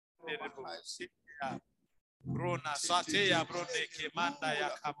Brona Sateya Brone Kemanda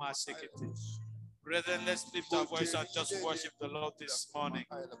Yakama Sekete. Brethren, let's lift our voice and just worship the Lord this morning.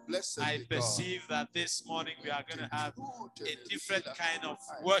 I perceive that this morning we are going to have a different kind of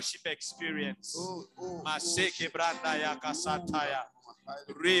worship experience. Maseke Branda Yakasataya.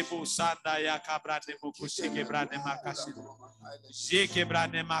 Rebu Sanda Yakabrande Mukusheke Brande Makasi. Zeke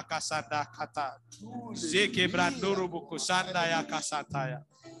Brande Makasanda Kata. Zeke Branduru Bukusanda Yakasataya.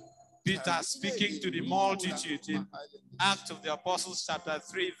 Peter speaking to the multitude in Acts of the Apostles chapter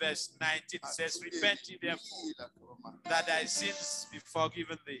 3 verse 19 says, repent ye therefore that thy sins be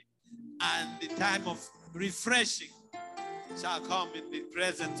forgiven thee, and the time of refreshing shall come in the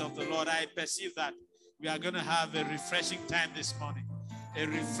presence of the Lord. I perceive that we are going to have a refreshing time this morning, a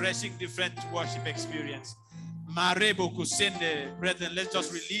refreshing different worship experience. Marebo kusende, brethren, let's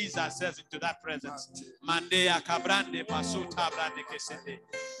just release ourselves into that presence. Mandea kabrande masuta brande kesende.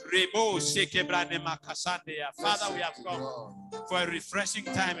 Rebo sheke brande makasande. Father, we have come for a refreshing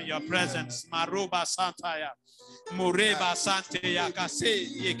time in your presence. Maroba santaya. Mureba sante yakase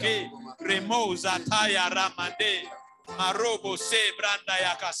yeke. Remo zataya ramande. Marobo se branda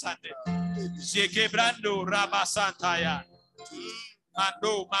yakasande. Sheke brando rabasantaya.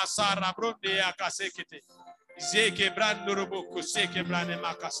 Mando masara bronde yakasekete. Zeke brando roboko seke brande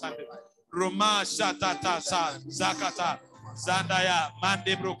makasande. Roma shatata sa zakata zandaya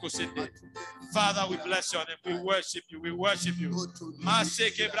mande broko sende. Father, we bless your name. We worship you. We worship you.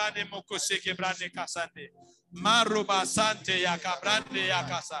 Maseke brande moko seke brande kasande. Maroba sante yakabrande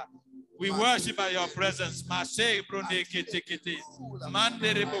yakasa. We worship at your presence. Mashe brunde kete kete.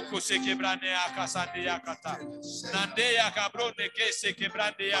 Mande reboko seke brande yakasande yakata. Nande yakabrone kese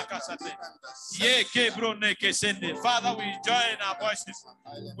kebrande yakasande. Ye kebrone kesende. Father, we join our voices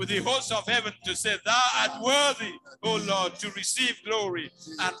with the hosts of heaven to say, thou art worthy, O Lord, to receive glory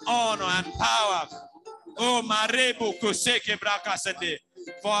and honor and power. O marebo koseke brakasende.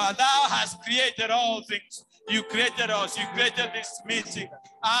 For thou hast created all things. You created us. You created this meeting.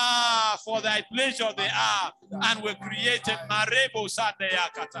 For thy pleasure they are. And we created Marebo Sande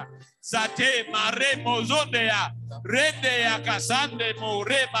Yakata. Zate Maremo Zondea. Rende Yakasande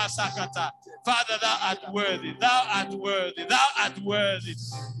Morema Sakata. Father, thou art worthy. Thou art worthy. Thou art worthy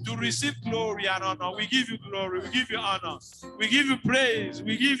to receive glory and honor. We give you glory. We give you honor. We give you praise.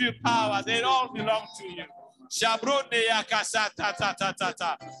 We give you power. They all belong to you. Shabrone yakasa ta ta ta ta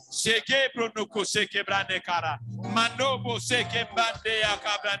ta. Sheke bronoko sheke brande kara. Manobo sheke bande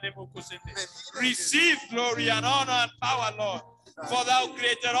yakabrande mukusende. Receive glory and honor and power, Lord. For thou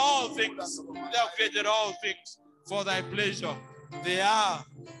created all things. Thou created all things for thy pleasure. They are,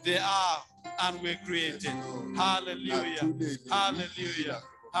 and were created. Hallelujah. Hallelujah.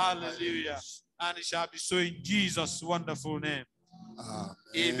 Hallelujah. And it shall be so in Jesus' wonderful name.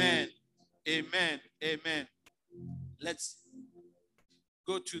 Amen. Amen. Amen. Let's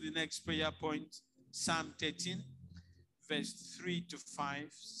go to the next prayer point. Psalm 13, verse 3 to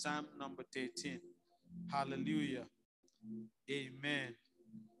 5. Psalm number 13. Hallelujah. Amen.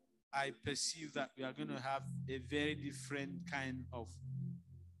 I perceive that we are going to have a very different kind of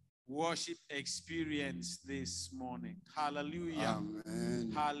worship experience this morning. Hallelujah.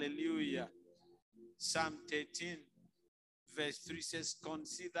 Amen. Hallelujah. Psalm 13, verse 3 says,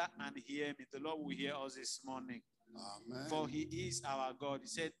 consider and hear me. The Lord will hear us this morning. Amen. For he is our God. He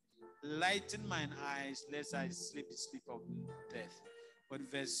said, lighten mine eyes, lest I sleep the sleep of death. But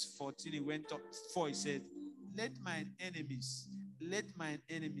verse 14, he went up 4, he said, let mine enemies say, lest my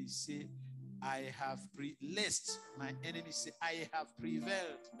enemies say, I have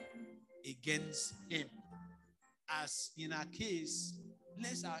prevailed against him. As in our case,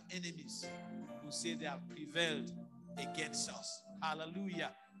 lest our enemies who say they have prevailed against us.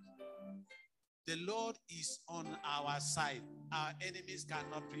 Hallelujah. The Lord is on our side. Our enemies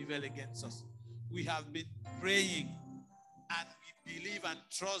cannot prevail against us. We have been praying and we believe and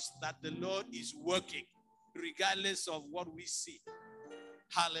trust that the Lord is working regardless of what we see.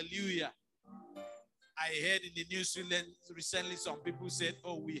 Hallelujah. I heard in the news recently some people said,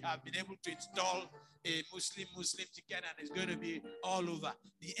 oh, we have been able to install a Muslim ticket and it's going to be all over.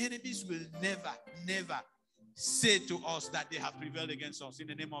 The enemies will never say to us that they have prevailed against us in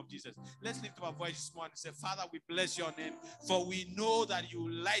the name of Jesus. Let's lift up our voice this morning and say, Father, we bless your name, for we know that you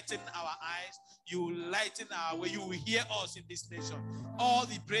lighten our eyes, you lighten our way, you will hear us in this nation. All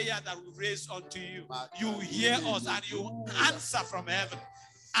the prayer that we raise unto you, you hear us and you answer from heaven.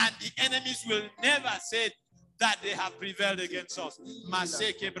 And the enemies will never say that they have prevailed against us.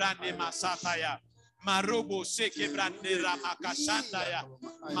 Maseke brande masataya. Marobo seke brande ramakashandaya.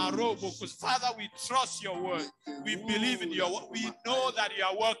 Marobo, because Father, we trust your word. We believe in your word. We know that you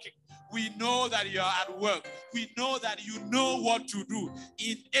are working. We know that you are at work. We know that you know what to do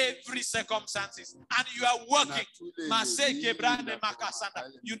in every circumstances. And you are working. Maseke brande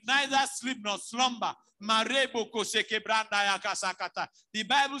makasanda. You neither sleep nor slumber. The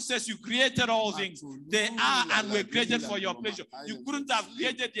Bible says you created all things. They are and were created for your pleasure. You couldn't have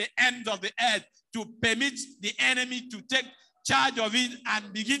created the end of the earth to permit the enemy to take charge of it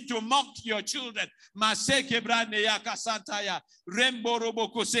and begin to mock your children.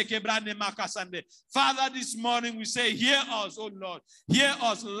 Father, this morning we say, hear us, oh Lord. Hear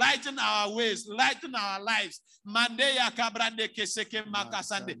us, lighten our ways, lighten our lives. Enlighten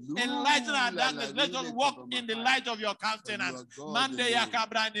our darkness. Let us walk in the light of your countenance. Let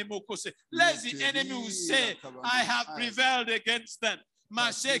the enemy who say, I have prevailed against them.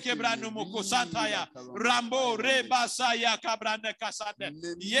 Masheke branu mokosantaya rambo rebasaya kabrande kasande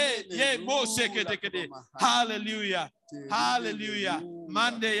ye moseke dekede. Hallelujah, hallelujah.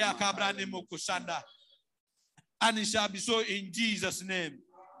 Mande ya kabrande mokosanda, and it shall be so in Jesus' name.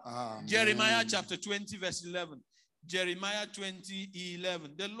 Amen. Jeremiah chapter 20 verse 11. Jeremiah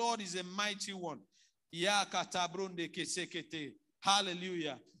 20:11. The Lord is a mighty one. Ya katabronde kesekete.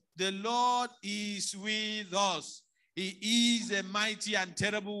 Hallelujah. The Lord is with us. He is a mighty and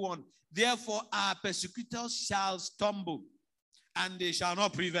terrible one. Therefore, our persecutors shall stumble, and they shall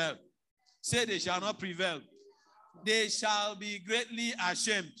not prevail. Say they shall not prevail. They shall be greatly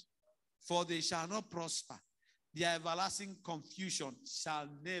ashamed, for they shall not prosper. Their everlasting confusion shall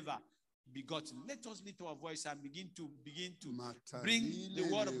never be gotten. Let us lift our voice and begin to bring the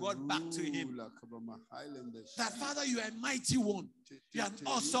word of God back to him. That Father, you are a mighty one. You are an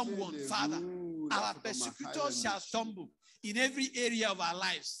awesome one, Father. Our persecutors shall stumble in every area of our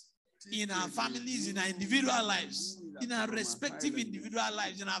lives, in our families, in our individual lives, in our respective individual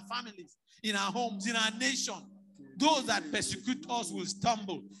lives, in our families, in our homes, in our nation. Those that persecute us will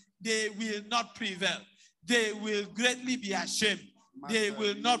stumble. They will not prevail. They will greatly be ashamed. They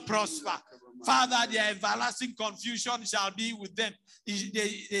will not prosper. Father, their everlasting confusion shall be with them.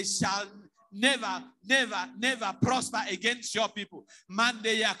 They shall never prosper against your people.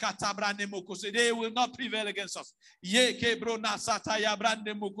 They will not prevail against us.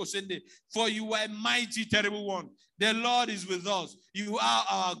 For you are a mighty, terrible one. The Lord is with us. You are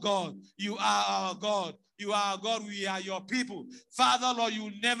our God. You are our God. You are our God. We are your people. Father, Lord, you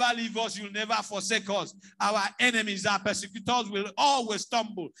will never leave us. You will never forsake us. Our enemies, our persecutors will always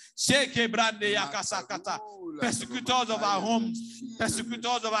stumble. Persecutors of our homes,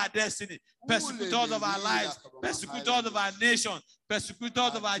 persecutors of our destiny, persecutors of our lives, persecutors of our nation,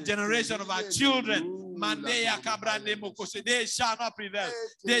 persecutors of our generation, of our children. They shall not prevail.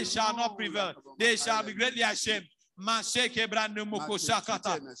 They shall not prevail. They shall be greatly ashamed. Masheke brande moko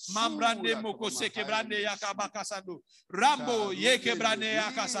shakata mambrande moko seke brande yakabakasando rambo yeke brande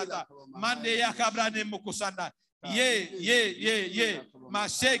yakasata mande yakabrande moko sanda ye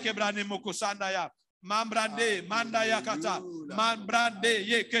masheke brande moko sanda ya mambrande manda yakata mambrande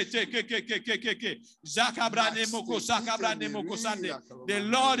yeke ke zakabrande moko sakabrande moko sande. The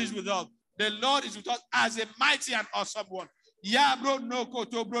Lord is with us. The Lord is with us as a mighty and awesome one. Yabro no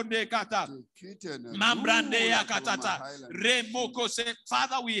koto bronde kata mambrande ya katata remoko se.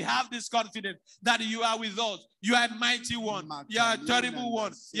 Father, we have this confidence that you are with us. You are a mighty one. You are a terrible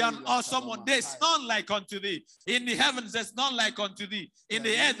one. You are an awesome one. There's none like unto thee. In the heavens, there's none like unto thee. In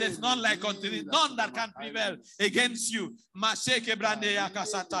the earth, there's none like unto thee. None that can prevail against you. Masheke brande ya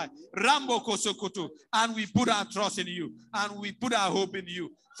kasata rambo kosokoto. And we put our trust in you. And we put our hope in you.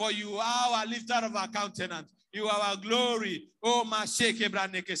 For you are our lifter of our countenance. You are our glory. Oh, Masheke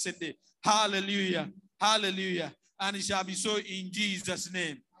Braneke Sende. Hallelujah. Hallelujah. And it shall be so in Jesus'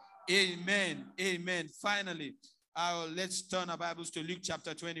 name. Amen. Amen. Finally, let's turn our Bibles to Luke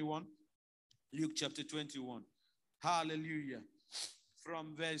chapter 21. Luke chapter 21. Hallelujah.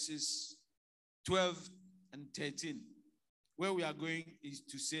 From verses 12 and 13. Where we are going is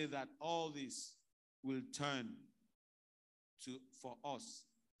to say that all this will turn for us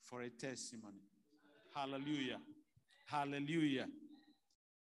for a testimony. Hallelujah. Hallelujah.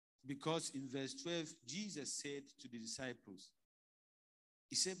 Because in verse 12, Jesus said to the disciples,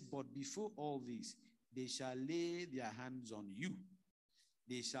 he said, but before all this, they shall lay their hands on you.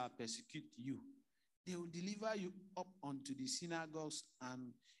 They shall persecute you. They will deliver you up unto the synagogues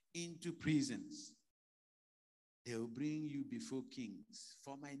and into prisons. They will bring you before kings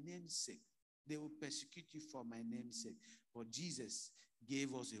for my name's sake. They will persecute you for my name's sake. But Jesus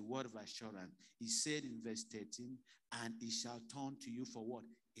gave us a word of assurance. He said in verse 13, and it shall turn to you for what?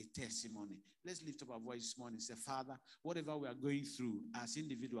 a testimony. Let's lift up our voice this morning and say, Father, whatever we are going through as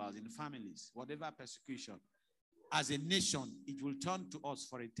individuals, in families, whatever persecution, as a nation, it will turn to us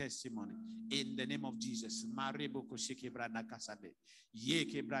for a testimony. In the name of Jesus.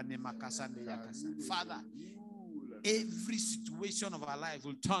 Father, every situation of our life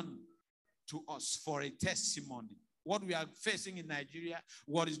will turn to us for a testimony. What we are facing in Nigeria,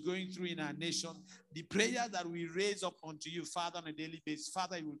 what is going through in our nation, the prayer that we raise up unto you, Father, on a daily basis,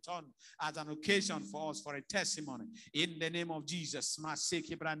 Father, you will turn as an occasion for us for a testimony. In the name of Jesus.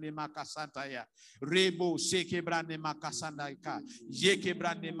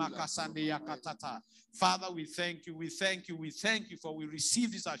 Father, we thank you, we thank you, we thank you for we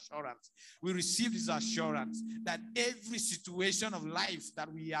receive this assurance. We receive this assurance that every situation of life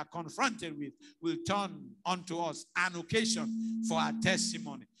that we are confronted with will turn unto us an occasion for our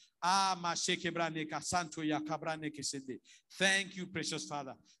testimony. Thank you, precious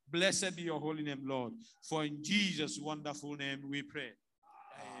Father. Blessed be your holy name, Lord. For in Jesus' wonderful name we pray.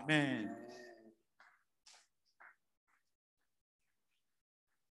 Amen.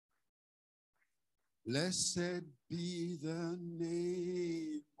 Blessed be the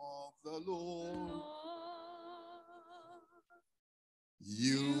name of the Lord.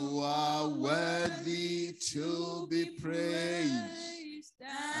 You are worthy to be praised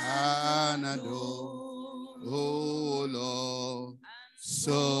and adored, O Lord.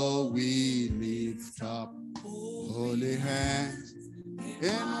 So we lift up holy hands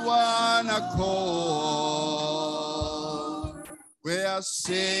in one accord. We are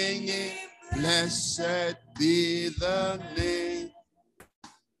singing, blessed be the name.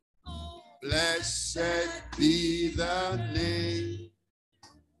 Blessed be the name.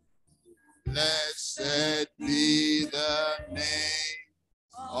 Blessed be the name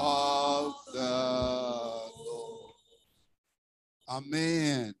of the Lord.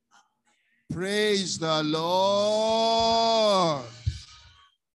 Amen. Praise the Lord.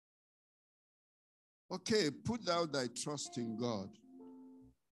 Okay, put thou thy trust in God.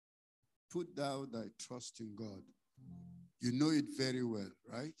 Put thou thy trust in God. You know it very well,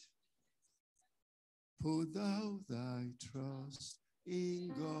 right? Put thou thy trust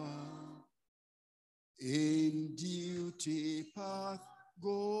in God. In duty path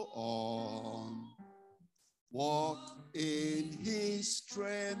go on. Walk in his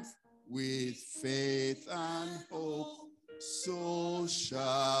strength with faith and hope. So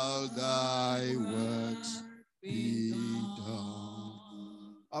shall thy works be done.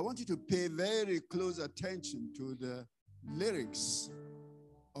 I want you to pay very close attention to the lyrics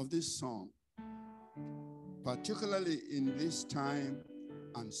of this song, particularly in this time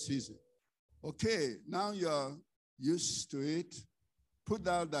and season. Okay, now you're used to it. Put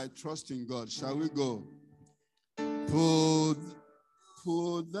thou thy trust in God. Shall we go?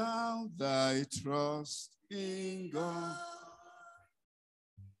 Put thou thy trust in God.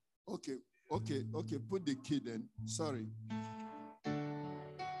 Okay. Put the key then. Sorry.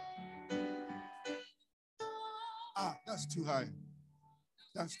 That's too high.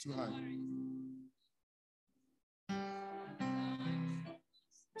 That's too high.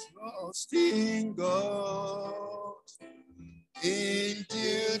 Trust in God, in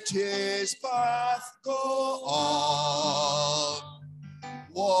duty's path go on.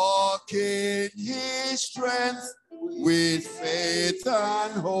 Walk in his strength with faith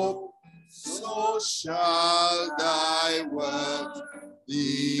and hope. So shall thy work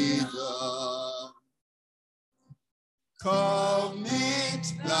be done.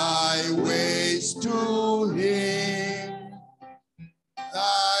 Commit thy ways to him,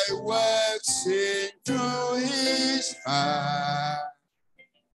 thy works into his hand,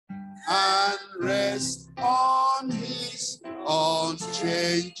 and rest on his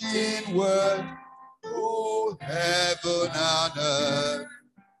unchanging word. O heaven and earth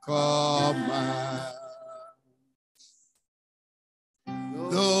command.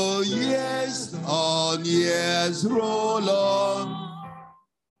 Though years on years roll on,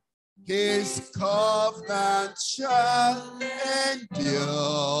 his covenant shall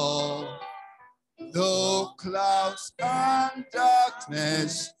endure. Though clouds and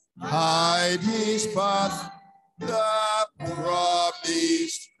darkness hide his path, the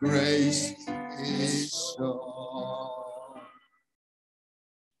promised grace is sure.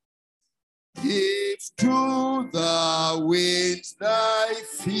 Give to the winds thy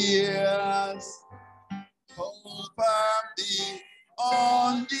fears, hope and be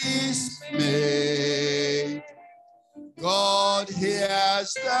undismayed. God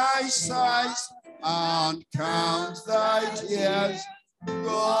hears thy sighs and counts thy tears.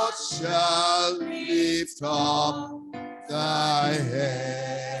 God shall lift up thy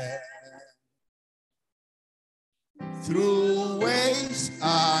hand. Through waves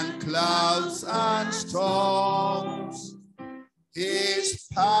and clouds and storms, his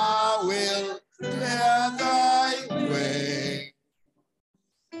power will clear thy way.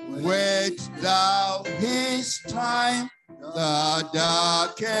 Wait thou his time, the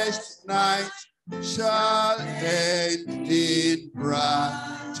darkest night shall end in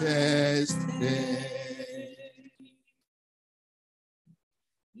brightest day.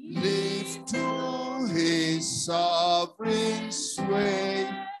 Lift to his sovereign sway,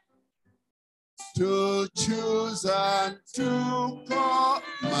 to choose and to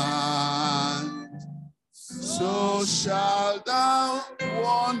command. So shalt thou,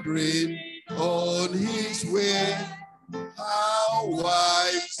 wandering on his way, how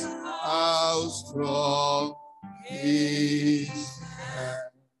wise, how strong his hand.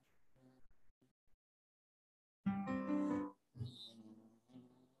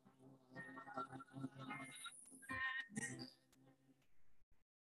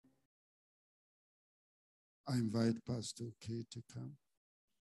 I invite Pastor K to come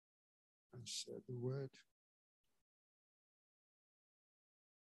and share the word.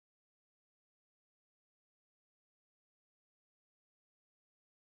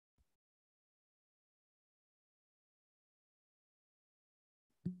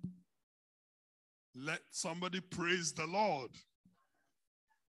 Let somebody praise the Lord.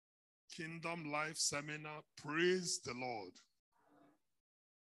 Kingdom Life Seminar, praise the Lord.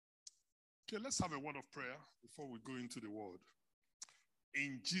 Okay, let's have a word of prayer before we go into the word.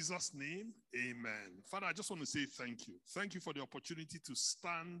 In Jesus' name, amen. Father, I just want to say thank you. Thank you for the opportunity to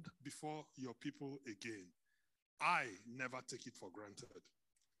stand before your people again. I never take it for granted.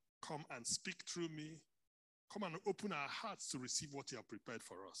 Come and speak through me. Come and open our hearts to receive what you have prepared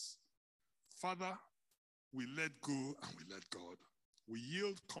for us. Father, we let go and we let God. We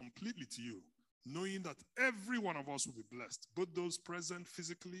yield completely to you, knowing that every one of us will be blessed, both those present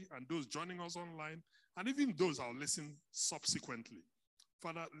physically and those joining us online, and even those that will listen subsequently.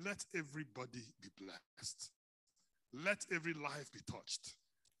 Father, let everybody be blessed. Let every life be touched.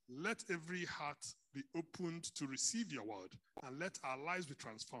 Let every heart be opened to receive your word, and let our lives be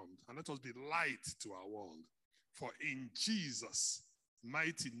transformed, and let us be light to our world. For in Jesus'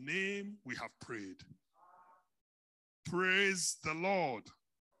 mighty name we have prayed. Praise the Lord.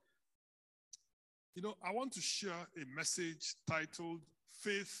 You know, I want to share a message titled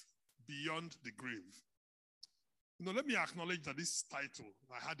Faith Beyond the Grave. You know, let me acknowledge that this title,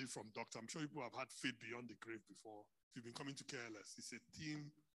 I had it from Doctor. I'm sure people have had Faith Beyond the Grave before. If you've been coming to KLS, it's a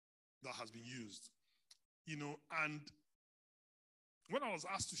theme that has been used. You know, and when I was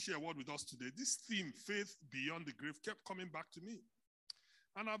asked to share a word with us today, this theme, Faith Beyond the Grave, kept coming back to me.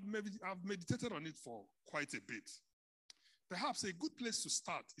 And I've meditated on it for quite a bit. Perhaps a good place to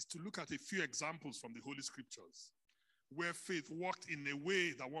start is to look at a few examples from the Holy Scriptures where faith worked in a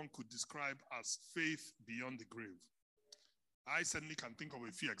way that one could describe as faith beyond the grave. I certainly can think of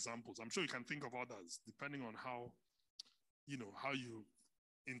a few examples. I'm sure you can think of others, depending on how you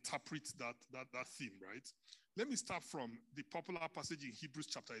interpret that theme, right? Let me start from the popular passage in Hebrews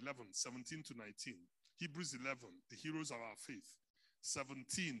chapter 11, 17 to 19. Hebrews 11, the heroes of our faith,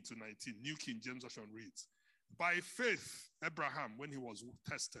 17 to 19. New King James Version reads, by faith, Abraham, when he was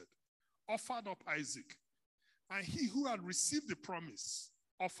tested, offered up Isaac. And he who had received the promise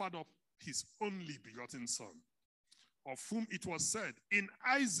offered up his only begotten son, of whom it was said, in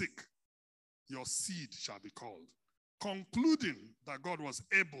Isaac your seed shall be called, concluding that God was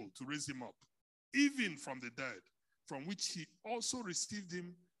able to raise him up, even from the dead, from which he also received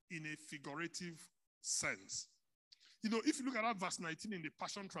him in a figurative sense. You know, if you look at that verse 19 in the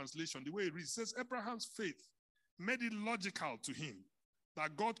Passion Translation, the way it reads, it says, Abraham's faith made it logical to him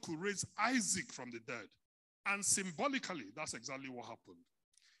that God could raise Isaac from the dead. And symbolically, that's exactly what happened.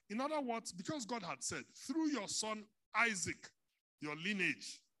 In other words, because God had said, through your son Isaac, your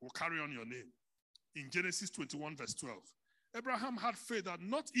lineage will carry on your name. In Genesis 21, verse 12, Abraham had faith that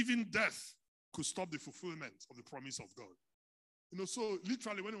not even death could stop the fulfillment of the promise of God. You know, so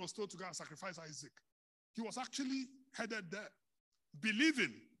literally when he was told to go and sacrifice Isaac, he was actually headed there,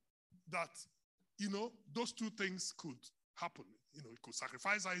 believing that, you know, those two things could happen. You know, he could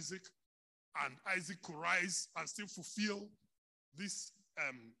sacrifice Isaac, and Isaac could rise and still fulfill this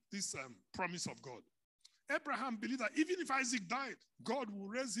promise of God. Abraham believed that even if Isaac died, God will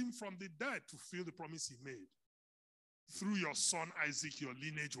raise him from the dead to fulfill the promise he made. Through your son Isaac, your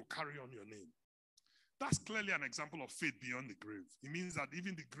lineage will carry on your name. That's clearly an example of faith beyond the grave. It means that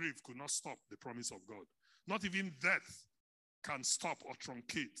even the grave could not stop the promise of God. Not even death can stop or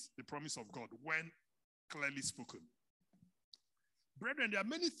truncate the promise of God when clearly spoken. Brethren, there are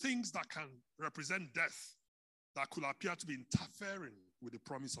many things that can represent death that could appear to be interfering with the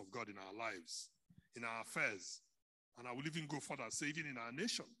promise of God in our lives, in our affairs. And I will even go further, say even in our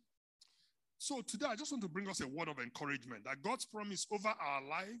nation. So today, I just want to bring us a word of encouragement that God's promise over our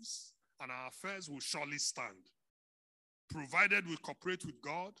lives and our affairs will surely stand, provided we cooperate with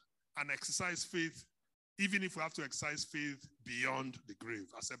God and exercise faith, even if we have to exercise faith beyond the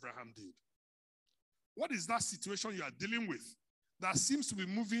grave, as Abraham did. What is that situation you are dealing with that seems to be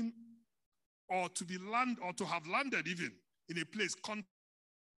moving or to have landed even in a place contrary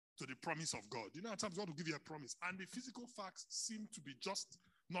to the promise of God? You know, at times God will give you a promise, and the physical facts seem to be just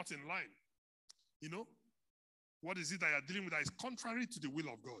not in line. You know, what is it that you're dealing with that is contrary to the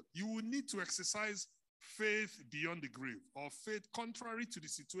will of God? You will need to exercise faith beyond the grave, or faith contrary to the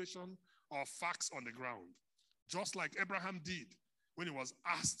situation or facts on the ground, just like Abraham did when he was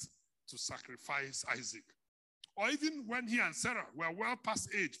asked to sacrifice Isaac, or even when he and Sarah were well past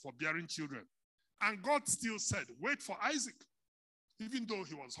age for bearing children, and God still said, wait for Isaac, even though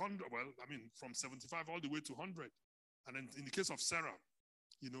he was 100, from 75 all the way to 100. And then in the case of Sarah,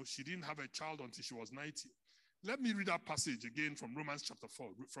 you know, she didn't have a child until she was 90. Let me read that passage again from Romans chapter 4,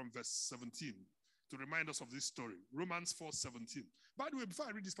 from verse 17, to remind us of this story. Romans 4:17. By the way, before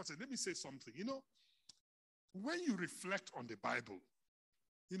I read this passage, let me say something. You know, when you reflect on the Bible,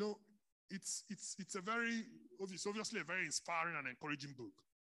 you know, it's obviously a very inspiring and encouraging book.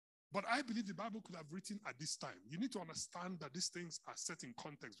 But I believe the Bible could have written at this time. You need to understand that these things are set in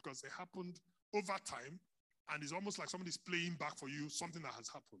context because they happened over time, and it's almost like somebody's playing back for you something that has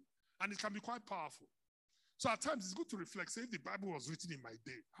happened. And it can be quite powerful. So at times it's good to reflect, say if the Bible was written in my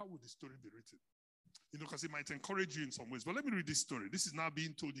day, how would the story be written? You know, because it might encourage you in some ways. But let me read this story. This is now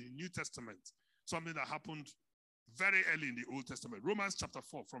being told in the New Testament, something that happened very early in the Old Testament. Romans chapter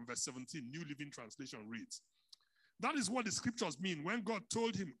 4 from verse 17, New Living Translation reads, that is what the scriptures mean when God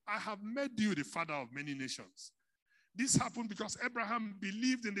told him, I have made you the father of many nations. This happened because Abraham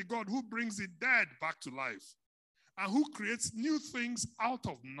believed in the God who brings the dead back to life and who creates new things out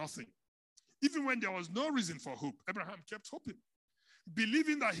of nothing. Even when there was no reason for hope, Abraham kept hoping,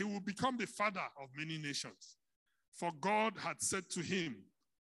 believing that he would become the father of many nations. For God had said to him,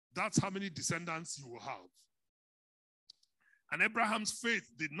 that's how many descendants you will have. And Abraham's faith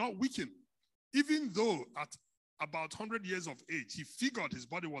did not weaken, even though at about 100 years of age, he figured his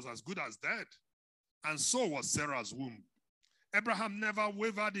body was as good as dead. And so was Sarah's womb. Abraham never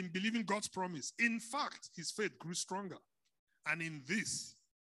wavered in believing God's promise. In fact, his faith grew stronger. And in this,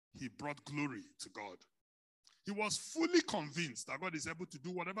 he brought glory to God. He was fully convinced that God is able to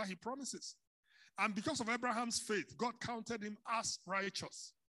do whatever he promises. And because of Abraham's faith, God counted him as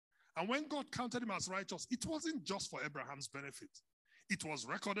righteous. And when God counted him as righteous, it wasn't just for Abraham's benefit. It was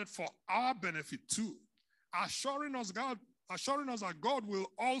recorded for our benefit too, assuring us that God will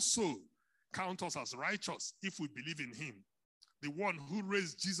also count us as righteous if we believe in him, the one who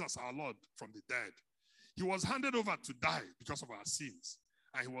raised Jesus our Lord from the dead. He was handed over to die because of our sins,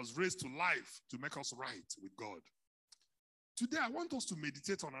 and he was raised to life to make us right with God. Today, I want us to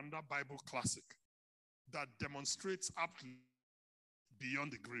meditate on another Bible classic that demonstrates aptly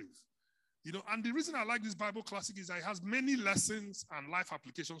beyond the grave. You know, and the reason I like this Bible classic is that it has many lessons and life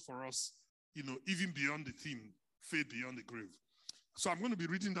applications for us, you know, even beyond the theme, faith beyond the grave. So I'm going to be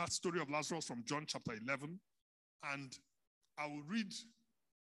reading that story of Lazarus from John chapter 11, and I'll read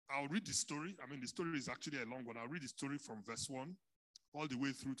the story. I mean, the story is actually a long one. I'll read the story from verse 1 all the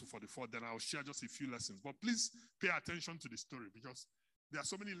way through to 44. Then I'll share just a few lessons. But please pay attention to the story because there are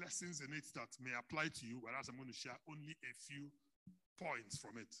so many lessons in it that may apply to you, whereas I'm going to share only a few points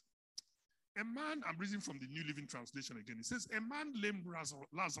from it. A man, I'm reading from the New Living Translation again. It says, a man named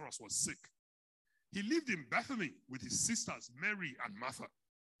Lazarus was sick. He lived in Bethany with his sisters, Mary and Martha.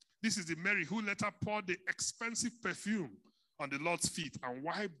 This is the Mary who later poured the expensive perfume on the Lord's feet and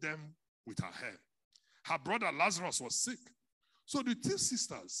wiped them with her hair. Her brother Lazarus was sick. So the two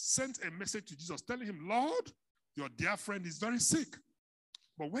sisters sent a message to Jesus telling him, Lord, your dear friend is very sick.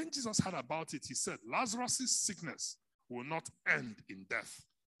 But when Jesus heard about it, he said, Lazarus' sickness will not end in death.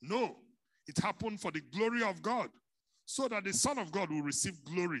 No, it happened for the glory of God, so that the Son of God will receive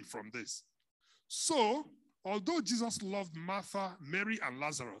glory from this. So, although Jesus loved Martha, Mary, and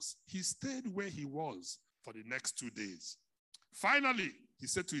Lazarus, he stayed where he was for the next 2 days. Finally, he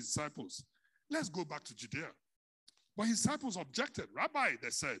said to his disciples, let's go back to Judea. But his disciples objected. Rabbi, they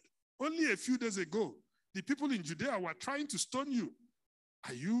said, only a few days ago, the people in Judea were trying to stone you.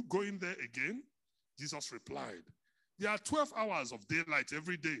 Are you going there again? Jesus replied, there are 12 hours of daylight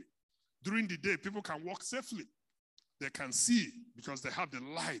every day. During the day, people can walk safely. They can see because they have the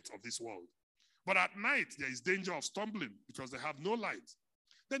light of this world. But at night, there is danger of stumbling because they have no light.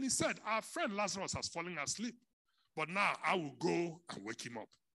 Then he said, our friend Lazarus has fallen asleep, but now I will go and wake him up.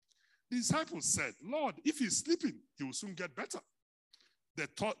 The disciples said, Lord, if he's sleeping, he will soon get better. They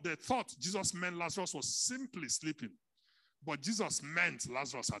thought Jesus meant Lazarus was simply sleeping, but Jesus meant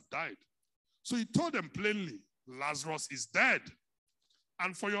Lazarus had died. So he told them plainly, Lazarus is dead.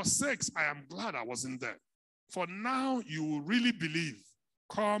 And for your sakes, I am glad I wasn't there. For now you will really believe.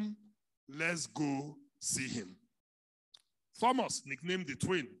 Come, let's go see him. Thomas, nicknamed the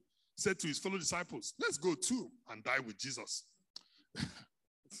twin, said to his fellow disciples, let's go too and die with Jesus.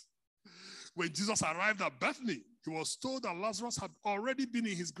 When Jesus arrived at Bethany, he was told that Lazarus had already been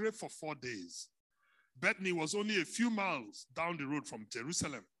in his grave for 4 days. Bethany was only a few miles down the road from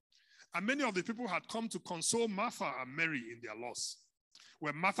Jerusalem, and many of the people had come to console Martha and Mary in their loss.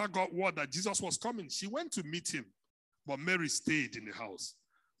 When Martha got word that Jesus was coming, she went to meet him, but Mary stayed in the house.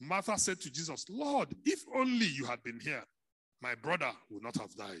 Martha said to Jesus, Lord, if only you had been here, my brother would not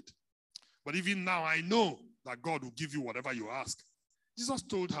have died. But even now I know that God will give you whatever you ask. Jesus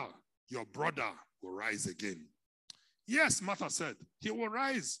told her, your brother will rise again. Yes, Martha said, he will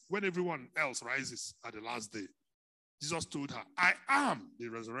rise when everyone else rises at the last day. Jesus told her, I am the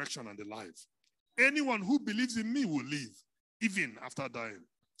resurrection and the life. Anyone who believes in me will live, even after dying.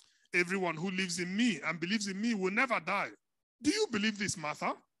 Everyone who lives in me and believes in me will never die. Do you believe this,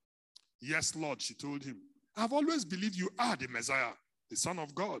 Martha? Yes, Lord, she told him. I've always believed you are the Messiah, the Son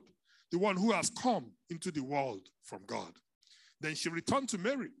of God, the one who has come into the world from God. Then she returned to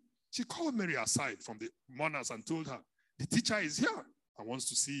Mary. She called Mary aside from the mourners and told her, the teacher is here and wants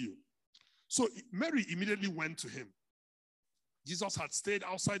to see you. So Mary immediately went to him. Jesus had stayed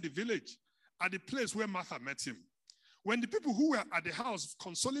outside the village at the place where Martha met him. When the people who were at the house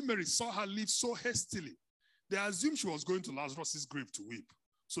consoling Mary saw her leave so hastily, they assumed she was going to Lazarus' grave to weep.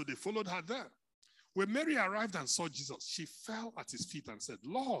 So they followed her there. When Mary arrived and saw Jesus, she fell at his feet and said,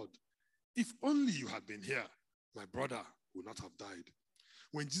 Lord, if only you had been here, my brother would not have died.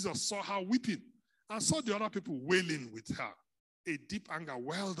 When Jesus saw her weeping and saw the other people wailing with her, a deep anger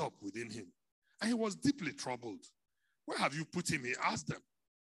welled up within him, and he was deeply troubled. Where have you put him? He asked them.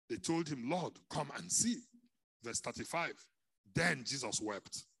 They told him, Lord, come and see. Verse 35, then Jesus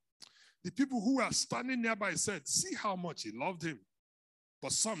wept. The people who were standing nearby said, see how much he loved him.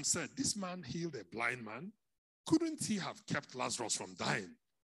 But some said, this man healed a blind man. Couldn't he have kept Lazarus from dying?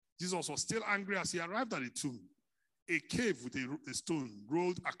 Jesus was still angry as he arrived at the tomb. A cave with a stone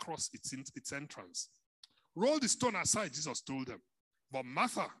rolled across its entrance. Roll the stone aside, Jesus told them. But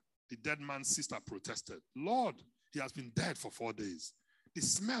Martha, the dead man's sister, protested. Lord, he has been dead for 4 days. The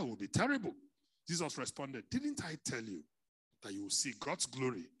smell will be terrible. Jesus responded, didn't I tell you that you will see God's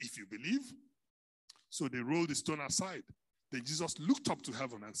glory if you believe? So they rolled the stone aside. Then Jesus looked up to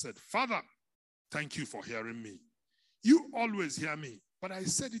heaven and said, Father, thank you for hearing me. You always hear me, but I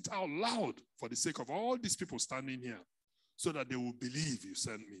said it out loud for the sake of all these people standing here, so that they will believe you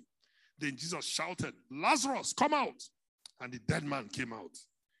sent me. Then Jesus shouted, Lazarus, come out. And the dead man came out,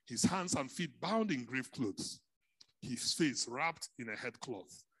 his hands and feet bound in grave clothes, his face wrapped in a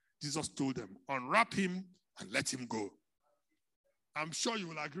headcloth. Jesus told them, unwrap him and let him go. I'm sure you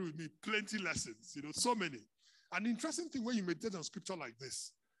will agree with me, plenty lessons, so many. An interesting thing when you meditate on scripture like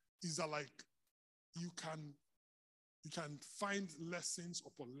this is that you can find lessons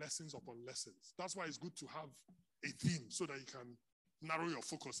upon lessons upon lessons. That's why it's good to have a theme so that you can narrow your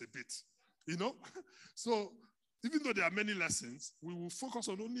focus a bit, So even though there are many lessons, we will focus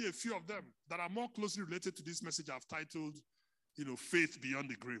on only a few of them that are more closely related to this message I've titled, Faith Beyond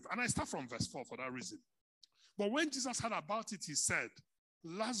the Grave. And I start from verse 4 for that reason. But when Jesus heard about it, he said,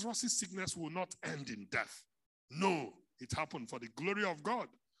 Lazarus' sickness will not end in death. No, it happened for the glory of God,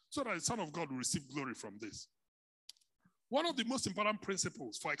 so that the Son of God will receive glory from this. One of the most important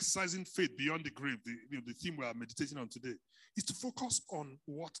principles for exercising faith beyond the grave, the theme we are meditating on today, is to focus on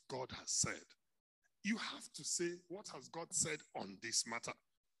what God has said. You have to say, what has God said on this matter?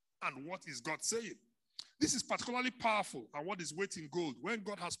 And what is God saying? This is particularly powerful and what is weight in gold when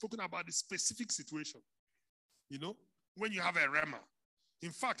God has spoken about the specific situation. When you have a rhema.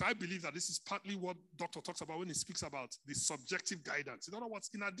 In fact, I believe that this is partly what Doctor talks about when he speaks about the subjective guidance. In other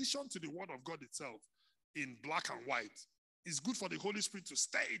words, in addition to the word of God itself in black and white, it's good for the Holy Spirit to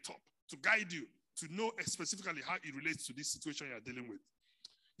stir it up, to guide you, to know specifically how it relates to this situation you're dealing with.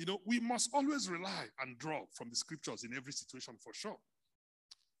 We must always rely and draw from the scriptures in every situation for sure.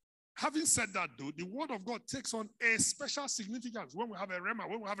 Having said that, though, the word of God takes on a special significance when we have a rhema,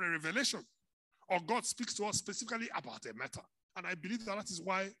 when we have a revelation, or God speaks to us specifically about a matter. And I believe that is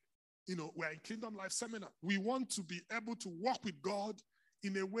why, we're in Kingdom Life Seminar. We want to be able to walk with God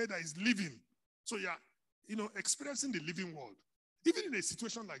in a way that is living, So you're, experiencing the living world. Even in a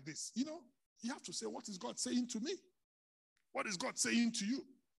situation like this, you have to say, what is God saying to me? What is God saying to you?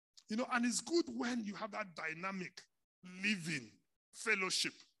 And it's good when you have that dynamic, living,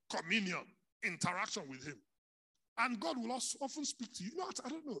 fellowship, communion, interaction with him. And God will also often speak to you. I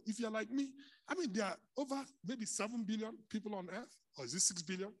don't know, if you're like me, there are over maybe 7 billion people on earth, or is it 6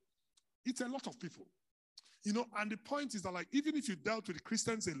 billion? It's a lot of people. And the point is that, like, even if you dealt with the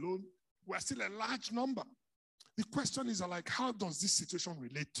Christians alone, we're still a large number. The question is, like, how does this situation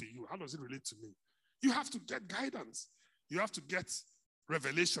relate to you? How does it relate to me? You have to get guidance. You have to get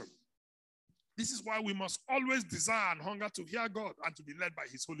revelation. This is why we must always desire and hunger to hear God and to be led by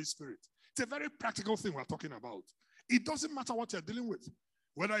his Holy Spirit. It's a very practical thing we're talking about. It doesn't matter what you're dealing with.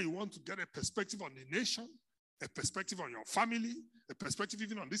 Whether you want to get a perspective on the nation, a perspective on your family, a perspective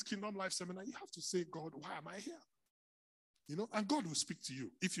even on this Kingdom Life seminar, you have to say, God, why am I here? And God will speak to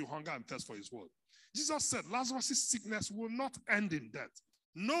you if you hunger and thirst for his word. Jesus said Lazarus' sickness will not end in death.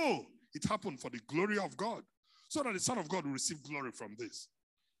 No, it happened for the glory of God, so that the Son of God will receive glory from this.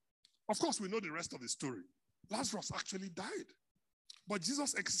 Of course, we know the rest of the story. Lazarus actually died. But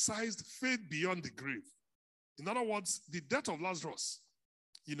Jesus exercised faith beyond the grave. In other words, the death of Lazarus,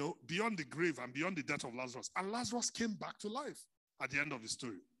 beyond the grave and beyond the death of Lazarus. And Lazarus came back to life at the end of the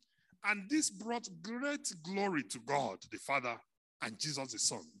story. And this brought great glory to God, the Father, and Jesus, the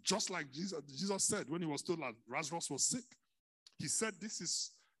Son. Just like Jesus said when he was told that Lazarus was sick. He said,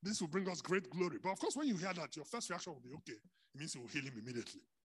 this will bring us great glory. But of course, when you hear that, your first reaction will be, okay, it means he will heal him immediately.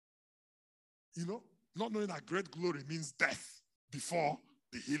 Not knowing that great glory means death before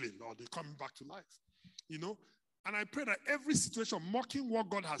the healing or the coming back to life. And I pray that every situation mocking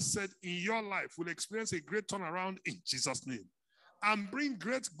what God has said in your life will experience a great turnaround in Jesus' name and bring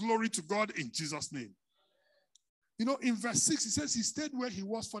great glory to God in Jesus' name. In verse 6, he says he stayed where he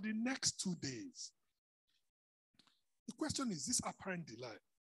was for the next 2 days. The question is this apparent delay.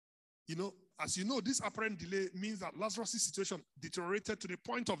 As you know, this apparent delay means that Lazarus' situation deteriorated to the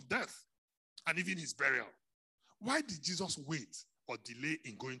point of death and even his burial. Why did Jesus wait or delay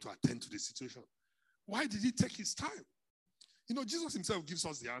in going to attend to the situation? Why did he take his time? Jesus himself gives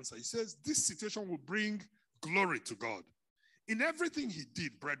us the answer. He says, this situation will bring glory to God. In everything he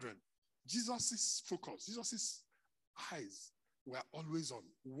did, brethren, Jesus' focus, Jesus' eyes were always on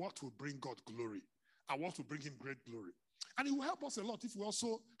what will bring God glory and what will bring him great glory. And it will help us a lot if we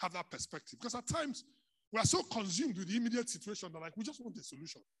also have that perspective. Because at times, we are so consumed with the immediate situation that we just want a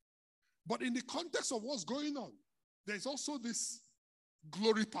solution. But in the context of what's going on, there's also this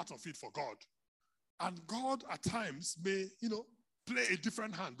glory part of it for God. And God at times may, play a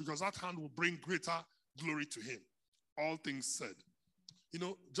different hand because that hand will bring greater glory to him. All things said.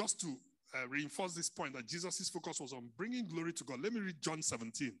 Just to reinforce this point that Jesus' focus was on bringing glory to God, let me read John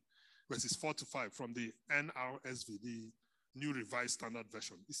 17, verses 4-5 from the NRSV, the New Revised Standard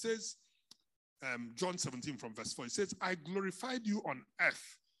Version. It says, John 17 from verse 4, it says, I glorified you on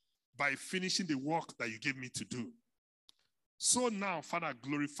earth by finishing the work that you gave me to do. So now, Father,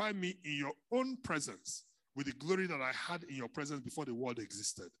 glorify me in your own presence with the glory that I had in your presence before the world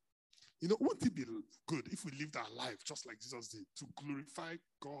existed. Wouldn't it be good if we lived our life just like Jesus did, to glorify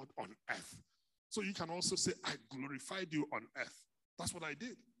God on earth? So you can also say, I glorified you on earth. That's what I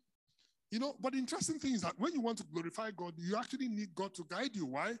did. But the interesting thing is that when you want to glorify God, you actually need God to guide you.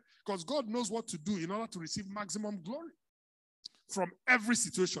 Why? Because God knows what to do in order to receive maximum glory from every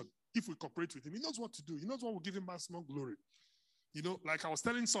situation. If we cooperate with him, he knows what to do. He knows what will give him maximum glory. Like I was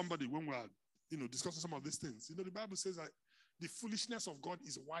telling somebody when we were, discussing some of these things, the Bible says that the foolishness of God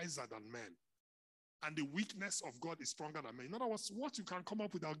is wiser than men. And the weakness of God is stronger than men. In other words, what you can come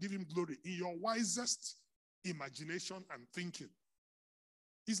up with, I'll give him glory in your wisest imagination and thinking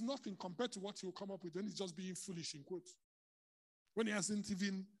is nothing compared to what he will come up with when he's just being foolish, in quotes. When he hasn't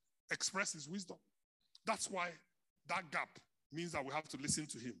even expressed his wisdom. That's why that gap means that we have to listen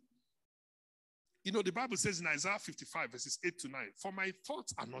to him. The Bible says in Isaiah 55, verses 8-9, for my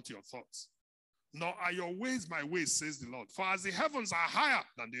thoughts are not your thoughts, nor are your ways my ways, says the Lord. For as the heavens are higher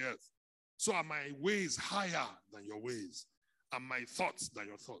than the earth, so are my ways higher than your ways, and my thoughts than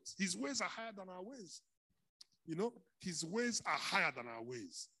your thoughts. His ways are higher than our ways. His ways are higher than our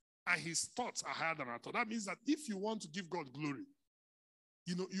ways, and his thoughts are higher than our thoughts. That means that if you want to give God glory,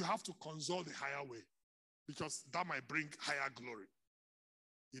 you have to consult the higher way, because that might bring higher glory.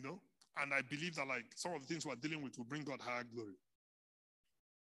 And I believe that some of the things we're dealing with will bring God higher glory.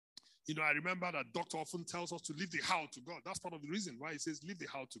 I remember that doctor often tells us to leave the how to God. That's part of the reason why he says leave the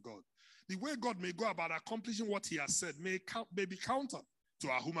how to God. The way God may go about accomplishing what he has said may be counter to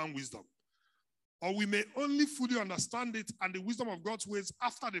our human wisdom. Or we may only fully understand it and the wisdom of God's ways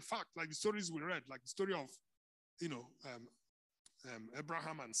after the fact, like the stories we read, like the story of,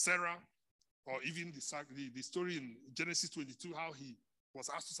 Abraham and Sarah, or even the story in Genesis 22, how he was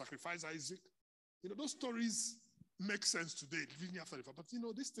asked to sacrifice Isaac. Those stories make sense today, living after the fact. But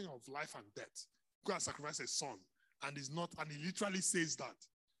this thing of life and death, go and sacrifice a son, and he literally says that.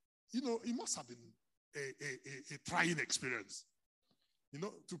 It must have been a trying experience,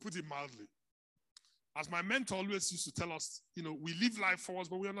 to put it mildly. As my mentor always used to tell us, we live life forwards,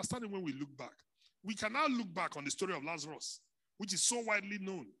 but we understand it when we look back. We can now look back on the story of Lazarus, which is so widely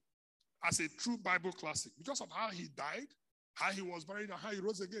known as a true Bible classic because of how he died, how he was buried, and how he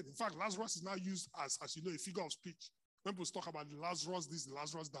rose again. In fact, Lazarus is now used as a figure of speech. When people talk about Lazarus this,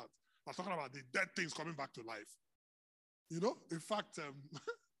 Lazarus that, they're talking about the dead things coming back to life. In fact,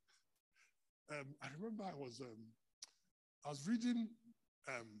 I remember I was reading,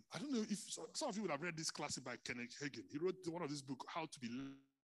 I don't know if some of you would have read this classic by Kenneth Hagin. He wrote one of these books, How to Be.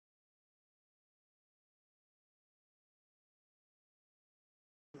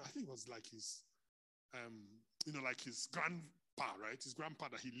 I think it was like his, like his grandpa, right? His grandpa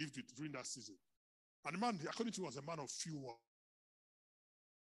that he lived with during that season. And the man, according to him, was a man of few words.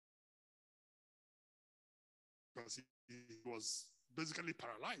 Because he was basically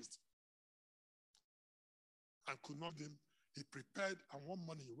paralyzed and could not him. He prepared, and one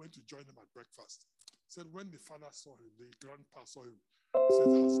morning he went to join him at breakfast. He said when the father saw him, the grandpa saw him, he said,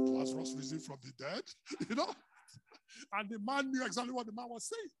 has Lazarus risen from the dead? And the man knew exactly what the man was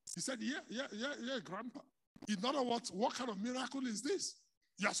saying. He said, yeah, grandpa. In other words, what kind of miracle is this?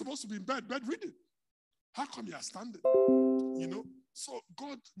 You are supposed to be in bedridden. How come you are standing? So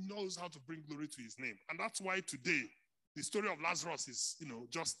God knows how to bring glory to his name. And that's why today, the story of Lazarus is,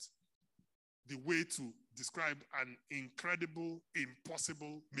 just the way to describe an incredible,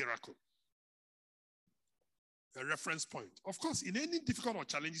 impossible miracle. A reference point. Of course, in any difficult or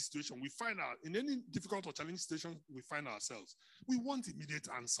challenging situation we find ourselves, we want immediate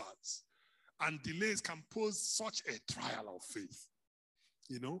answers. And delays can pose such a trial of faith.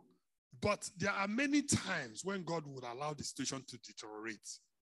 But there are many times when God would allow the situation to deteriorate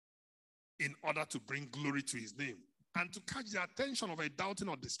in order to bring glory to his name and to catch the attention of a doubting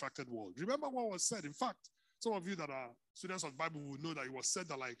or distracted world. Remember what was said. In fact, some of you that are students of the Bible will know that it was said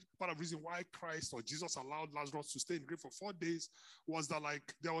that part of the reason why Christ or Jesus allowed Lazarus to stay in the grave for 4 days was that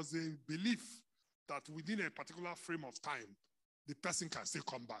there was a belief that within a particular frame of time, the person can still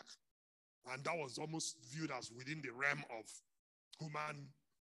come back. And that was almost viewed as within the realm of human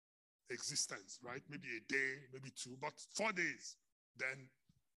existence, right? Maybe a day, maybe 2, but 4 days. Then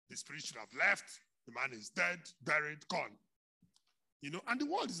the spirit should have left. The man is dead, buried, gone. And the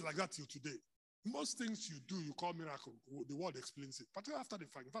world is like that till today. Most things you do, you call miracle. The world explains it. Particularly after the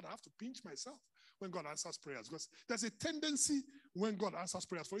fact. In fact, I have to pinch myself when God answers prayers because there's a tendency when God answers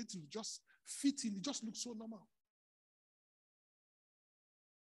prayers for it to just fit in. It just looks so normal.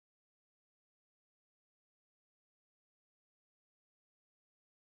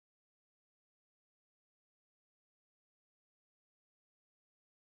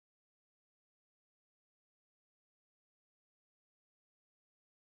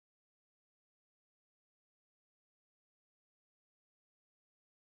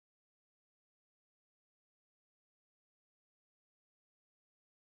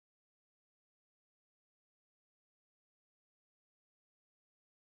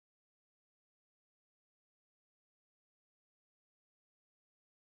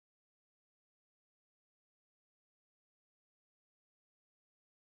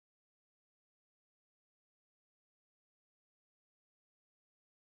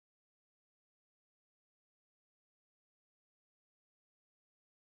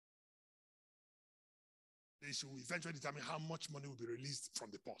 They should eventually determine how much money will be released from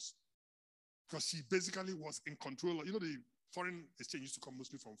the purse. Because she basically was in control. The foreign exchange used to come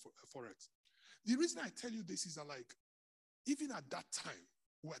mostly from Forex. The reason I tell you this is that even at that time,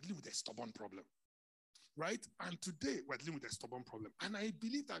 we were dealing with a stubborn problem. Right? And today, we're dealing with a stubborn problem. And I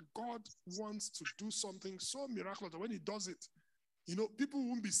believe that God wants to do something so miraculous that when he does it, people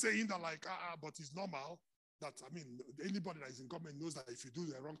won't be saying that but it's normal. That, anybody that is in government knows that if you do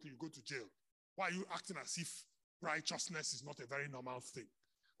the wrong thing, you go to jail. Why are you acting as if righteousness is not a very normal thing?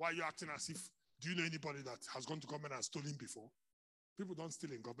 Why are you acting as if, do you know anybody that has gone to government and stolen before? People don't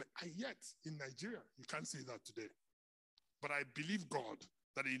steal in government. And yet, in Nigeria, you can't say that today. But I believe God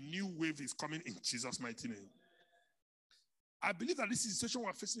that a new wave is coming in Jesus' mighty name. I believe that this is a situation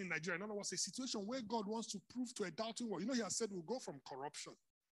we're facing in Nigeria. In other words, a situation where God wants to prove to a doubting world. He has said we'll go from corruption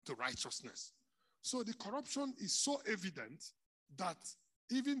to righteousness. So the corruption is so evident that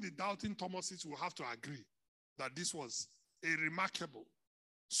even the doubting Thomases will have to agree that this was a remarkable,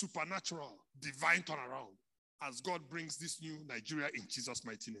 supernatural, divine turnaround as God brings this new Nigeria in Jesus'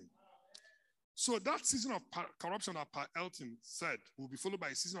 mighty name. So that season of corruption that Pa Elton said will be followed by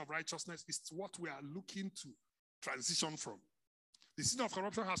a season of righteousness is what we are looking to transition from. The season of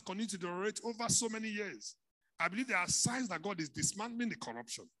corruption has continued to deteriorate over so many years. I believe there are signs that God is dismantling the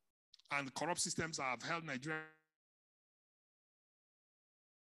corruption and corrupt systems that have held Nigeria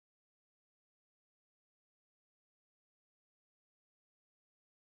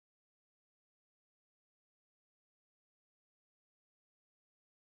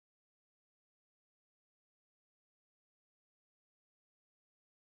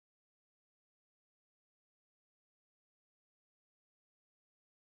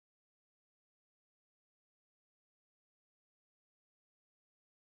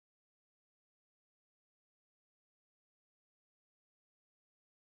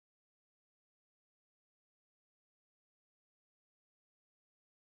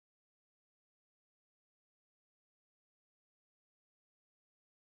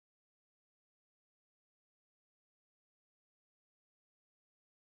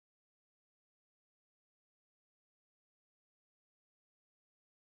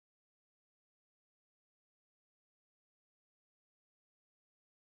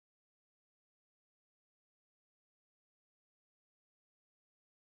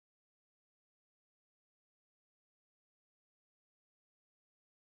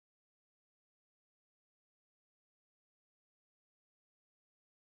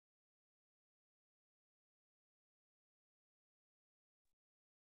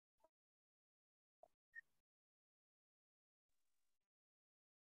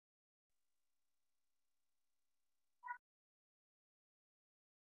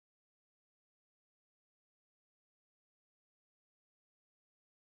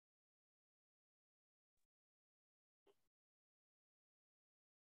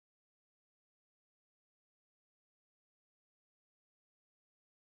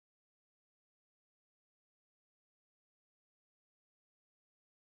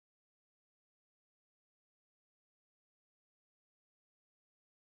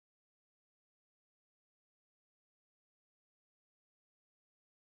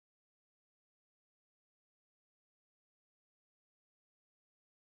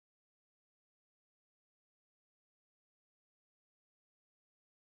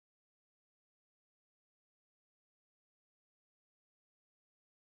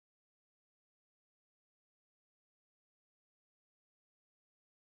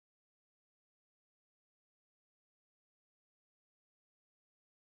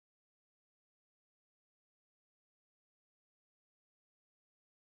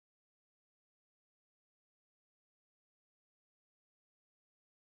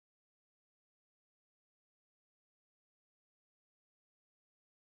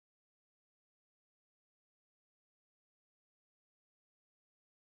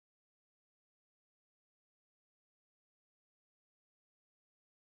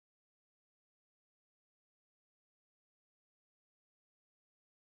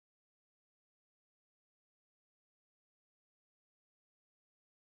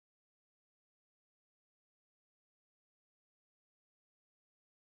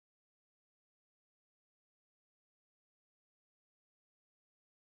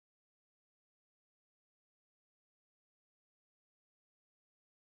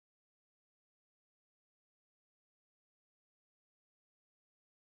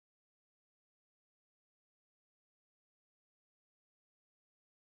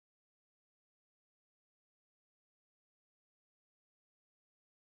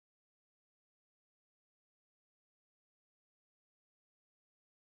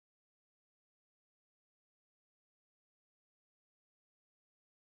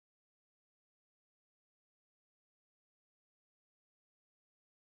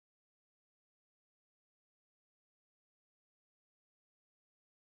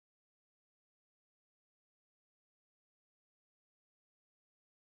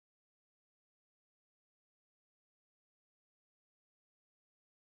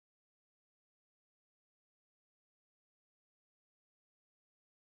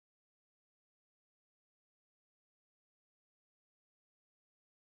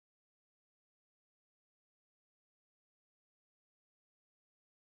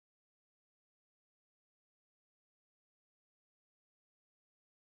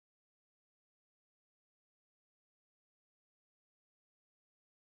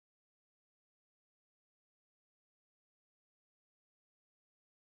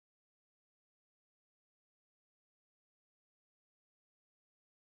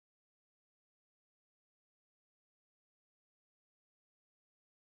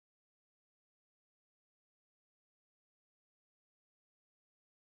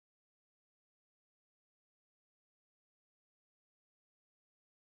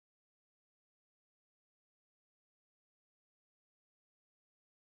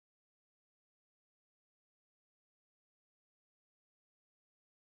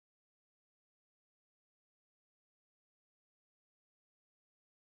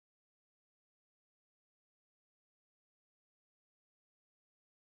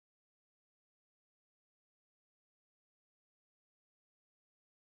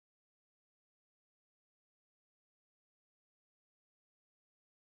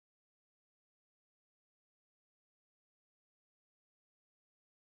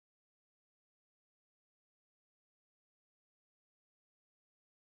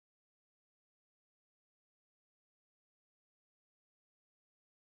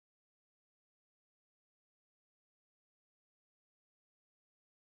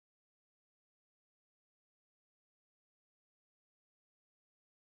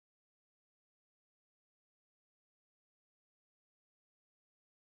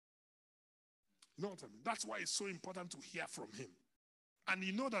You know what I mean? That's why it's so important to hear from him. And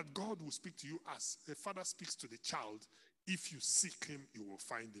you know that God will speak to you as a father speaks to the child. If you seek him, you will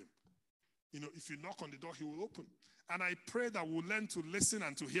find him. You know, if you knock on the door, he will open. And I pray that we'll learn to listen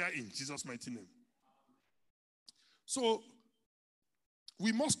and to hear in Jesus' mighty name. So,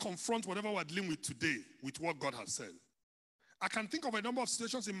 we must confront whatever we're dealing with today with what God has said. I can think of a number of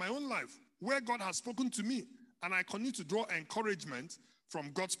situations in my own life where God has spoken to me, and I continue to draw encouragement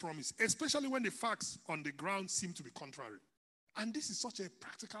from God's promise, especially when the facts on the ground seem to be contrary. And this is such a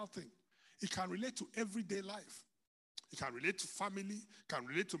practical thing. It can relate to everyday life. It can relate to family, it can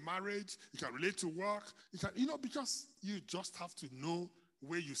relate to marriage, it can relate to work. It can, because you just have to know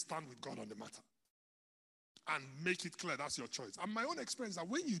where you stand with God on the matter. And make it clear that's your choice. And my own experience that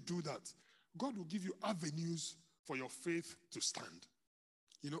when you do that, God will give you avenues for your faith to stand.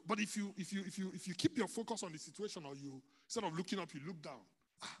 But if you keep your focus on the situation, or you, instead of looking up, you look down,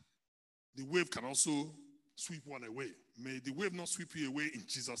 the wave can also sweep one away. May the wave not sweep you away in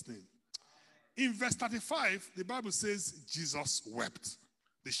Jesus' name. In verse 35, the Bible says Jesus wept,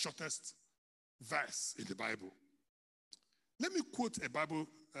 the shortest verse in the Bible. Let me quote a Bible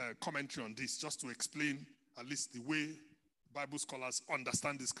commentary on this just to explain at least the way Bible scholars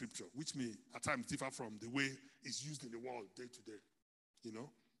understand the scripture, which may at times differ from the way it's used in the world day to day.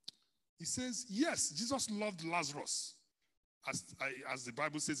 He says, yes, Jesus loved Lazarus, as the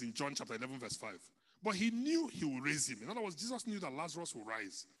Bible says in John chapter 11, verse 5. But he knew he would raise him. In other words, Jesus knew that Lazarus would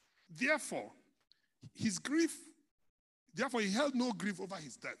rise. Therefore, he held no grief over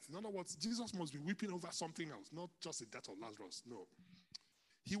his death. In other words, Jesus must be weeping over something else, not just the death of Lazarus. No.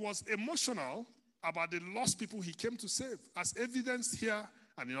 He was emotional about the lost people he came to save, as evidenced here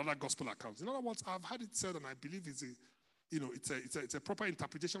and in other gospel accounts. In other words, I've had it said, and I believe it's a proper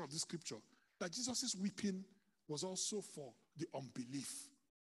interpretation of this scripture, that Jesus' weeping was also for the unbelief.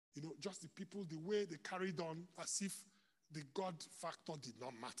 Just the people, the way they carried on as if the God factor did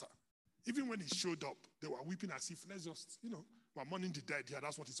not matter. Even when he showed up, they were weeping as if, let's just, we're mourning the dead. Yeah,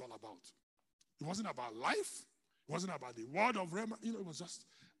 that's what it's all about. It wasn't about life. It wasn't about the word of Rhema. It was just,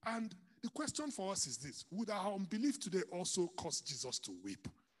 and the question for us is this: would our unbelief today also cause Jesus to weep?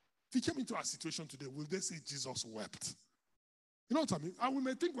 If he came into our situation today, will they say Jesus wept? You know what I mean? And we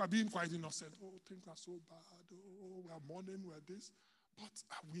may think we're being quite innocent. Oh, things are so bad. Oh, we're mourning, we're this. But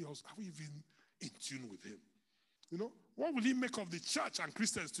are we even in tune with him? What will he make of the church and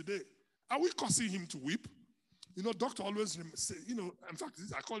Christians today? Are we causing him to weep? Doctor always say, in fact,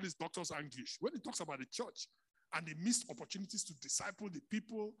 I call this doctor's anguish. When he talks about the church and the missed opportunities to disciple the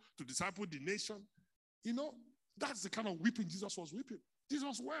people, to disciple the nation, that's the kind of weeping Jesus was weeping.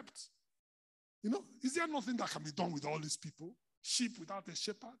 Jesus wept. Is there nothing that can be done with all these people? Sheep without a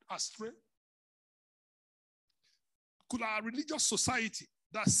shepherd, astray? Could our religious society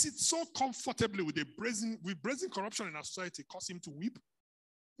that sits so comfortably with brazen corruption in our society cause him to weep?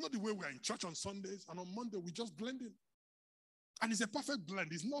 Not the way we are in church on Sundays, and on Monday we just blend in. And it's a perfect blend.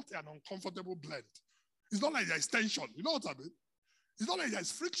 It's not an uncomfortable blend. It's not like there's tension. You know what I mean? It's not like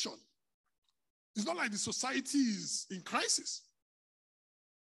there's friction. It's not like the society is in crisis.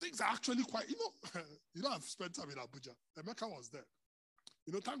 Things are actually quite, I've spent time in Abuja. Emeka was there.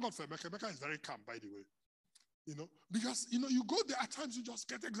 Thank God for Emeka. Emeka is very calm, by the way. Because, you go there, at times you just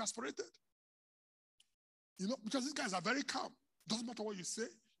get exasperated. Because these guys are very calm. Doesn't matter what you say,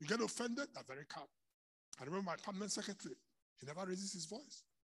 you get offended, they're very calm. I remember my permanent secretary, he never raises his voice.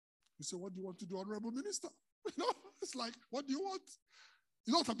 You say, what do you want to do, Honorable Minister? It's like, what do you want?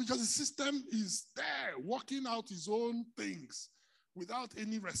 Because the system is there, working out his own things without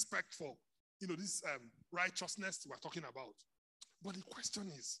any respect for, this righteousness we're talking about. But the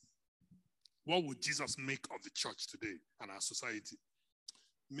question is, what would Jesus make of the church today and our society?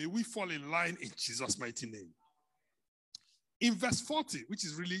 May we fall in line in Jesus' mighty name. In verse 40, which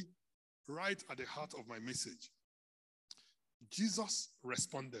is really right at the heart of my message, Jesus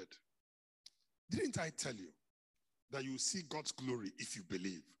responded, didn't I tell you that you will see God's glory if you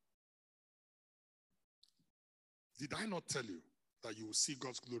believe? Did I not tell you that you will see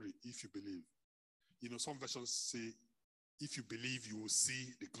God's glory if you believe? Some versions say, if you believe, you will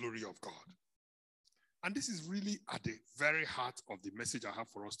see the glory of God. And this is really at the very heart of the message I have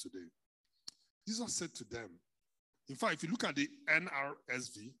for us today. Jesus said to them, in fact, if you look at the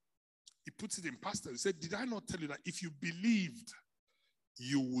NRSV, he puts it in past tense. He said, did I not tell you that if you believed,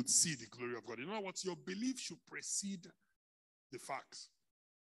 you would see the glory of God? In other words, your belief should precede the facts.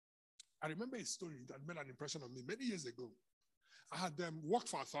 I remember a story that made an impression on me many years ago. I had worked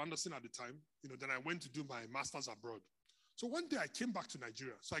for Arthur Anderson at the time. Then I went to do my master's abroad. So one day I came back to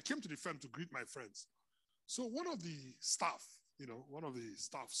Nigeria. So I came to the firm to greet my friends. So one of the staff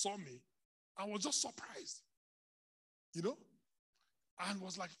saw me I was just surprised, and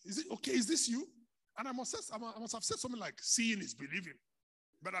was like, is it okay? Is this you? And I must have said something like, seeing is believing.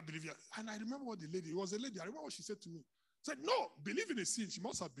 Better believe it. And I remember what it was a lady. I remember what she said to me. She said, no, believing is seeing. She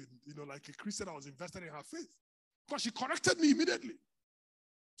must have been, like a Christian that was invested in her faith. Because she corrected me immediately.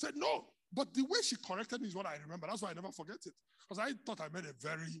 Said, no. But the way she corrected me is what I remember. That's why I never forget it. Because I thought I made a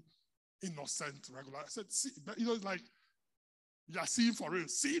very innocent regular. I said, see, it's like, you're seeing for real.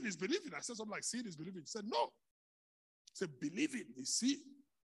 Seeing is believing. I said something like, seeing is believing. She said, no. She said, believing is seeing.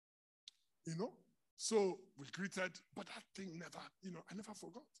 So we greeted, but that thing never, I never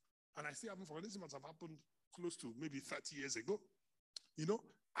forgot. And I still haven't forgotten. This must have happened close to maybe 30 years ago.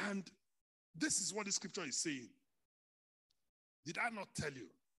 And this is what the scripture is saying. Did I not tell you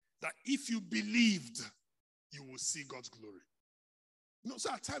that if you believed, you will see God's glory?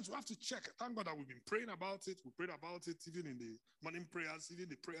 So at times we have to check. Thank God that we've been praying about it. We prayed about it even in the morning prayers, even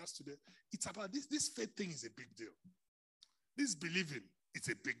the prayers today. It's about this. This faith thing is a big deal. This believing, it's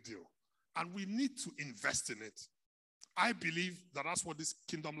a big deal. And we need to invest in it. I believe that that's what this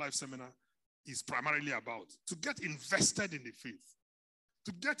Kingdom Life Seminar is primarily about. To get invested in the faith.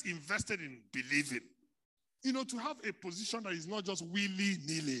 To get invested in believing. To have a position that is not just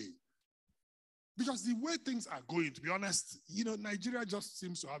willy-nilly. Because the way things are going, to be honest, Nigeria just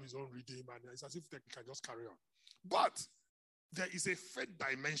seems to have its own rhythm and it's as if they can just carry on. But there is a faith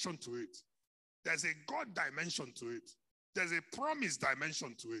dimension to it. There's a God dimension to it. There's a promise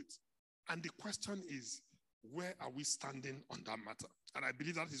dimension to it. And the question is, where are we standing on that matter? And I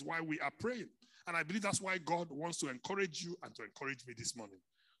believe that is why we are praying. And I believe that's why God wants to encourage you and to encourage me this morning.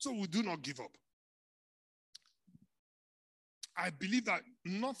 So we do not give up. I believe that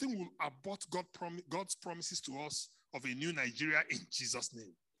nothing will abort God's promises to us of a new Nigeria in Jesus'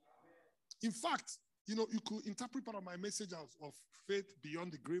 name. In fact, you could interpret part of my message of faith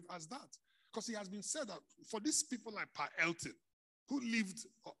beyond the grave as that. Because it has been said that for these people like Pa Elton, who lived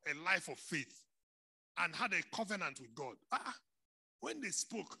a life of faith and had a covenant with God. When they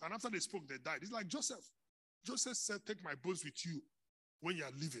spoke, and after they spoke, they died. It's like Joseph. Joseph said, take my bones with you when you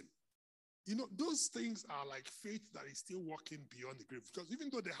are living. Those things are like faith that is still walking beyond the grave. Because even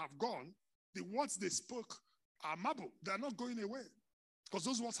though they have gone, the words they spoke are marble. They are not going away. Because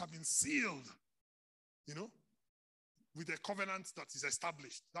those words have been sealed, with a covenant that is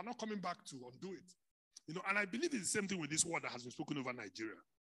established. They're not coming back to undo it. And I believe it's the same thing with this word that has been spoken over Nigeria.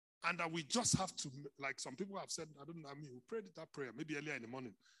 And that we just have to, like some people have said, we prayed that prayer maybe earlier in the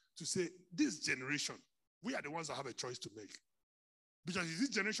morning, to say, this generation, we are the ones that have a choice to make. Because if this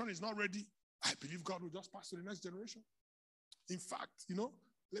generation is not ready, I believe God will just pass to the next generation. In fact,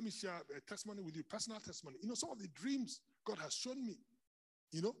 let me share a testimony with you, personal testimony. Some of the dreams God has shown me,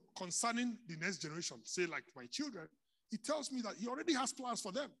 concerning the next generation, say like my children, He tells me that He already has plans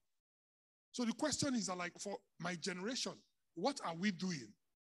for them. So the question is like, for my generation, what are we doing?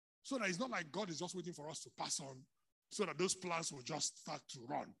 So that it's not like God is just waiting for us to pass on so that those plans will just start to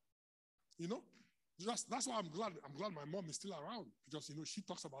run. That's why I'm glad my mom is still around, because, she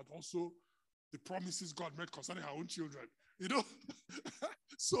talks about also the promises God made concerning her own children,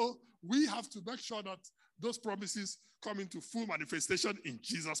 So we have to make sure that those promises come into full manifestation in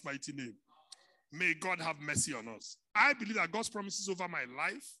Jesus' mighty name. May God have mercy on us. I believe that God's promises over my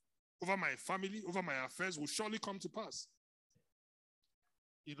life, over my family, over my affairs will surely come to pass.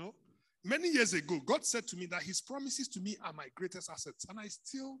 Many years ago, God said to me that His promises to me are my greatest assets. And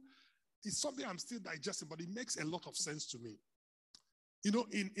it's something I'm still digesting, but it makes a lot of sense to me.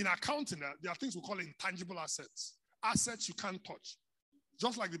 In accounting, there are things we call intangible assets. Assets you can't touch.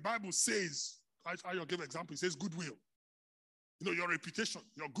 Just like the Bible says, I'll give an example, it says goodwill. Your reputation,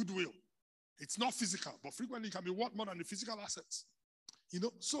 your goodwill. It's not physical, but frequently it can be worth more than the physical assets.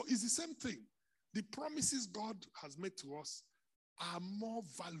 So it's the same thing. The promises God has made to us are more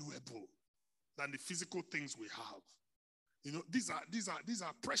valuable than the physical things we have. These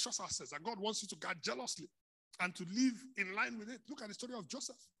are precious assets that God wants you to guard jealously and to live in line with it. Look at the story of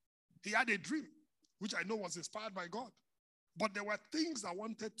Joseph. He had a dream, which I know was inspired by God. But there were things that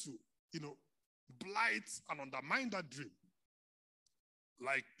wanted to, blight and undermine that dream.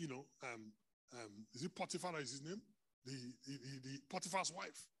 Like, is it Potiphar is his name? The Potiphar's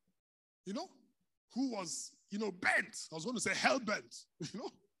wife, who was, bent. I was going to say hell-bent,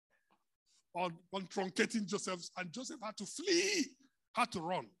 on truncating Joseph. And Joseph had to flee, had to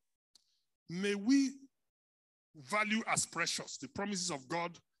run. May we value as precious the promises of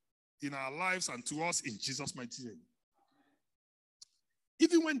God in our lives and to us in Jesus' mighty name.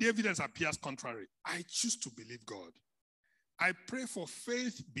 Even when the evidence appears contrary, I choose to believe God. I pray for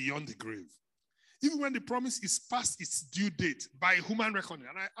faith beyond the grave. Even when the promise is past its due date by human reckoning,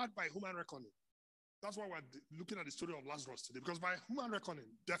 and I add by human reckoning. That's why we're looking at the story of Lazarus today, because by human reckoning,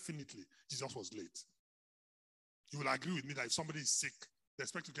 definitely Jesus was late. You will agree with me that if somebody is sick, they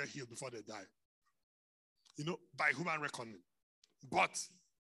expect to get healed before they die. By human reckoning. But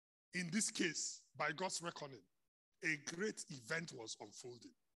in this case, by God's reckoning, a great event was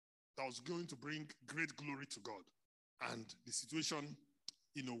unfolding that was going to bring great glory to God. And the situation,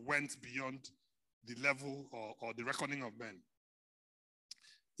 went beyond the level or the reckoning of men.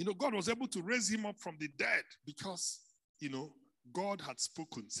 God was able to raise him up from the dead because, God had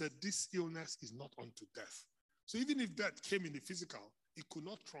spoken, said this illness is not unto death. So even if death came in the physical, it could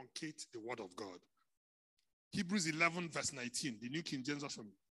not truncate the word of God. Hebrews 11 verse 19, the New King James Version.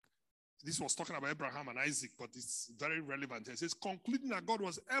 This was talking about Abraham and Isaac, but it's very relevant. It says, concluding that God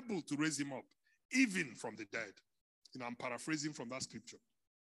was able to raise him up, even from the dead. I'm paraphrasing from that scripture.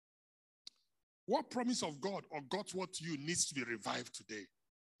 What promise of God or God's word to you needs to be revived today?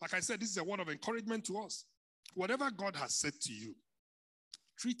 Like I said, this is a word of encouragement to us. Whatever God has said to you,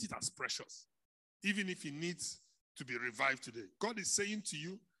 treat it as precious, even if it needs to be revived today. God is saying to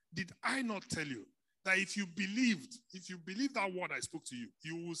you, did I not tell you that if you believe that word I spoke to you,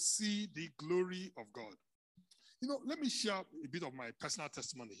 you will see the glory of God? Let me share a bit of my personal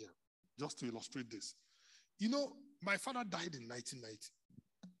testimony here, just to illustrate this. My father died in 1990.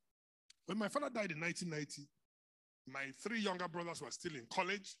 When my father died in 1990, my 3 younger brothers were still in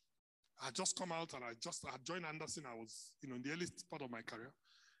college. I had just come out and I had joined Anderson. I was, in the early part of my career.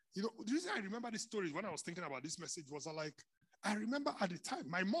 The reason I remember this story when I was thinking about this message was I remember at the time,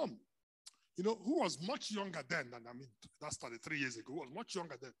 my mom, who was much younger then than, that's 33 years ago, who was much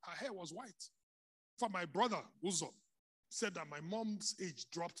younger then, her hair was white. For my brother, Uzo, said that my mom's age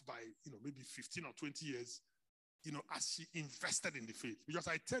dropped by, maybe 15 or 20 years, as she invested in the faith. Because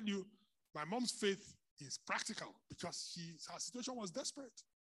I tell you, my mom's faith is practical because her situation was desperate.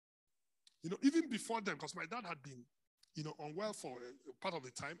 Even before them, because my dad had been, unwell for a part of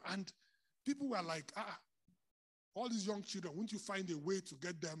the time, and people were like, all these young children, won't you find a way to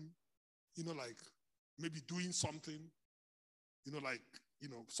get them, maybe doing something,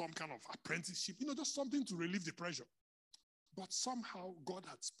 some kind of apprenticeship, just something to relieve the pressure. But somehow God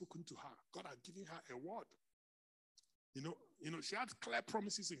had spoken to her. God had given her a word. She had clear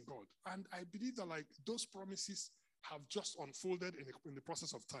promises in God. And I believe that those promises have just unfolded in the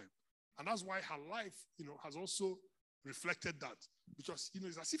process of time. And that's why her life, has also reflected that. Because,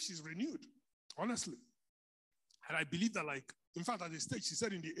 it's as if she's renewed, honestly. And I believe that in fact, at the stage, she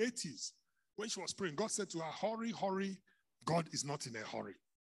said in the 80s, when she was praying, God said to her, hurry, hurry, God is not in a hurry.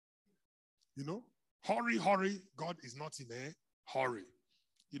 Hurry, hurry, God is not in a hurry.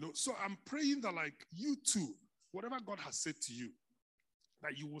 So I'm praying that you too, whatever God has said to you,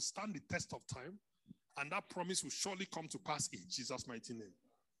 that you will stand the test of time, and that promise will surely come to pass in Jesus' mighty name.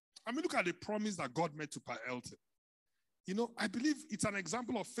 Look at the promise that God made to Pa Elton. I believe it's an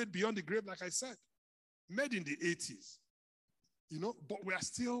example of faith beyond the grave, like I said, made in the 80s. But we are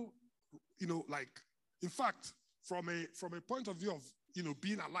still, in fact, from a point of view of,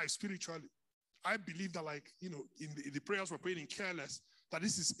 being alive spiritually, I believe that in the prayers we're praying in Careless, that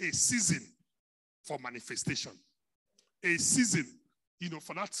this is a season for manifestation. A season,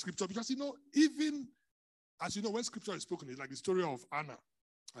 for that scripture. Because, even as when scripture is spoken, it's like the story of Anna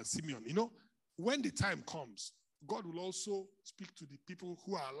and Simeon. When the time comes, God will also speak to the people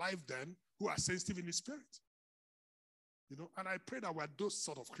who are alive then, who are sensitive in the spirit. And I pray that we're those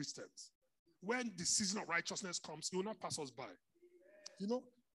sort of Christians. When the season of righteousness comes, it will not pass us by.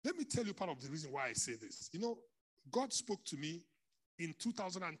 Let me tell you part of the reason why I say this. God spoke to me in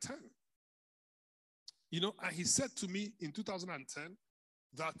 2010. And he said to me in 2010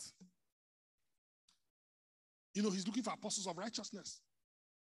 that, he's looking for apostles of righteousness.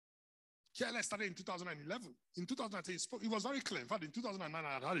 Careless started in 2011. In 2010, he was very clear. In fact, in 2009,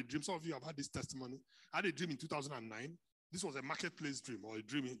 I had a dream. Some of you have had this testimony. I had a dream in 2009. This was a marketplace dream, or a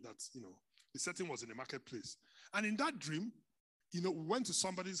dream that, the setting was in a marketplace. And in that dream, we went to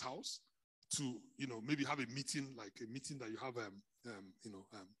somebody's house to, maybe have a meeting, like a meeting that you have, a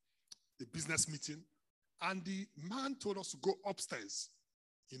business meeting. And the man told us to go upstairs,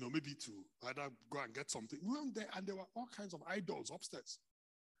 maybe to either go and get something. We went there and there were all kinds of idols upstairs.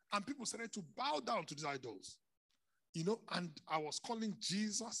 And people started to bow down to these idols, and I was calling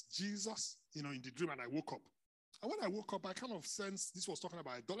Jesus, Jesus, in the dream, and I woke up. And when I woke up, I kind of sensed this was talking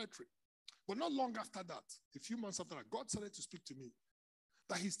about idolatry. But not long after that, a few months after that, God started to speak to me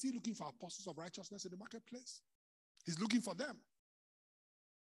that he's still looking for apostles of righteousness in the marketplace. He's looking for them,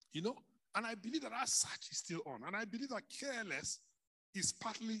 and I believe that search is still on. And I believe that Careless is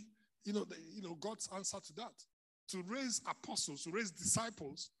partly, God's answer to that. To raise apostles, to raise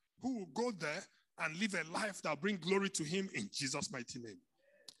disciples who will go there and live a life that will bring glory to him in Jesus' mighty name.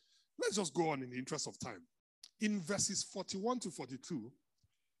 Let's just go on in the interest of time. In verses 41 to 42,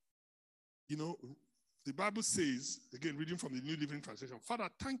 the Bible says, again, reading from the New Living Translation, Father,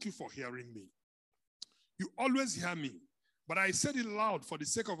 thank you for hearing me. You always hear me, but I said it loud for the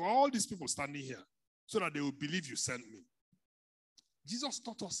sake of all these people standing here, so that they will believe you sent me. Jesus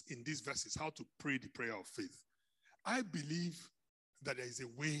taught us in these verses how to pray the prayer of faith. I believe that there is a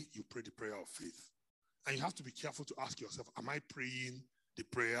way you pray the prayer of faith. And you have to be careful to ask yourself, am I praying the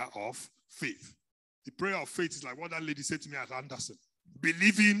prayer of faith? The prayer of faith is like what that lady said to me at Anderson.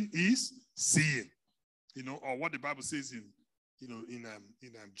 Believing is seeing. Or what the Bible says in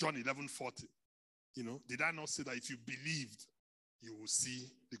John 11:40. Did I not say that if you believed, you will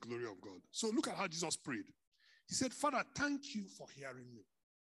see the glory of God? So look at how Jesus prayed. He said, Father, thank you for hearing me.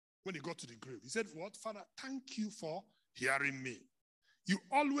 When he got to the grave, he said, what? Father, thank you for hearing me. You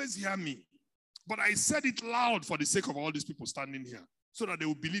always hear me, but I said it loud for the sake of all these people standing here, so that they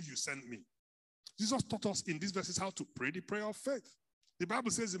will believe you sent me. Jesus taught us in these verses how to pray the prayer of faith. The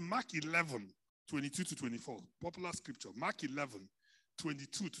Bible says in Mark 11:22 to 24, popular scripture, Mark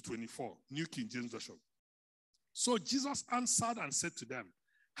 11:22 to 24, New King James Version. So Jesus answered and said to them,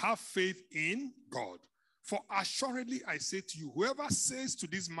 have faith in God. For assuredly I say to you, whoever says to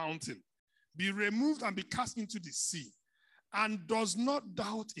this mountain, be removed and be cast into the sea, and does not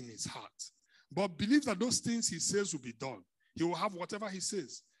doubt in his heart, but believes that those things he says will be done, he will have whatever he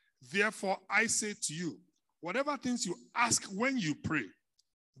says. Therefore I say to you, whatever things you ask when you pray,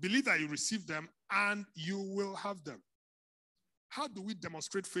 believe that you receive them and you will have them. How do we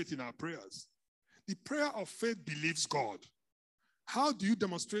demonstrate faith in our prayers? The prayer of faith believes God. How do you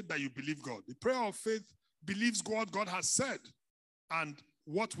demonstrate that you believe God? The prayer of faith believes what God has said, and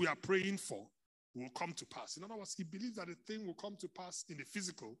what we are praying for will come to pass. In other words, he believes that a thing will come to pass in the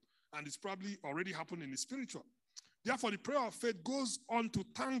physical, and it's probably already happened in the spiritual. Therefore, the prayer of faith goes on to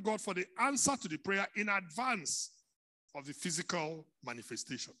thank God for the answer to the prayer in advance of the physical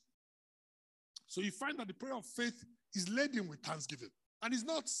manifestation. So you find that the prayer of faith is laden with thanksgiving. And it's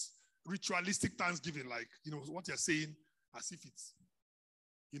not ritualistic thanksgiving like, what you're saying as if it's,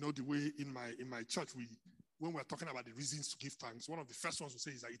 the way in my church, when we're talking about the reasons to give thanks, one of the first ones we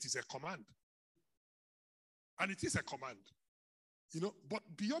say is that it is a command. And it is a command. But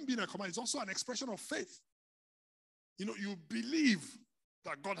beyond being a command, it's also an expression of faith. You believe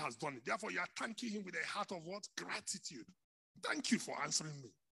that God has done it. Therefore, you are thanking him with a heart of what? Gratitude. Thank you for answering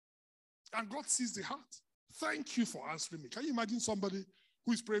me. And God sees the heart. Thank you for answering me. Can you imagine somebody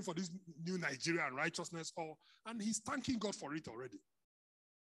who is praying for this new Nigeria and righteousness, and he's thanking God for it already?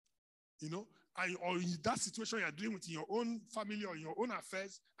 Or in that situation you're dealing with in your own family or in your own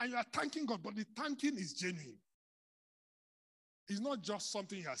affairs, and you are thanking God, but the thanking is genuine. It's not just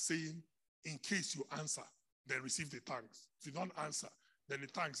something you are saying in case you answer, then receive the thanks. If you don't answer, then the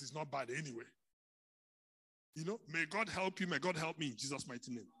thanks is not bad anyway. May God help you, may God help me in Jesus'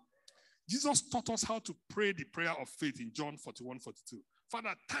 mighty name. Jesus taught us how to pray the prayer of faith in John 41:42.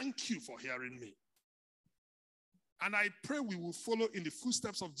 Father, thank you for hearing me. And I pray we will follow in the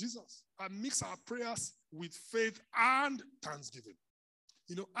footsteps of Jesus and mix our prayers with faith and thanksgiving.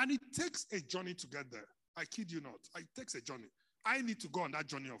 And it takes a journey to get there. I kid you not. It takes a journey. I need to go on that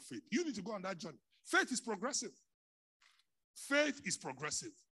journey of faith. You need to go on that journey. Faith is progressive. Faith is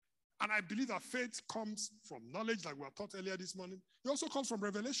progressive. And I believe that faith comes from knowledge, like we were taught earlier this morning. It also comes from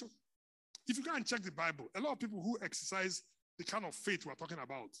revelation. If you go and check the Bible, a lot of people who exercise the kind of faith we're talking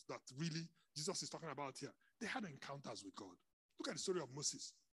about, that really Jesus is talking about here, they had encounters with God. Look at the story of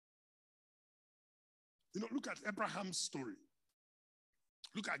Moses. Look at Abraham's story.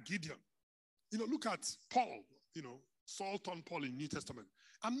 Look at Gideon. Look at Paul. Saul turned Paul in the New Testament.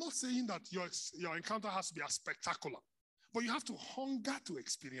 I'm not saying that your encounter has to be as spectacular, but you have to hunger to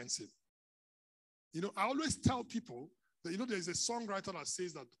experience it. I always tell people that, there's a songwriter that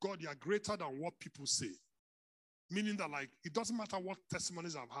says that, God, you are greater than what people say. Meaning that, it doesn't matter what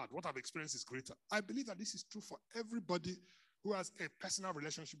testimonies I've had, what I've experienced is greater. I believe that this is true for everybody who has a personal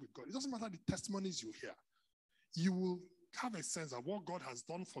relationship with God. It doesn't matter the testimonies you hear. You will have a sense of what God has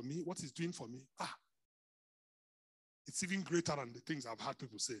done for me, what he's doing for me. It's even greater than the things I've had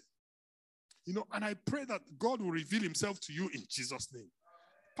people say. And I pray that God will reveal himself to you in Jesus' name.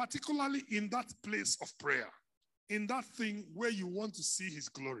 Particularly in that place of prayer. In that thing where you want to see his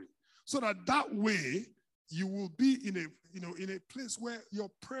glory. So that way, you will be in a place where your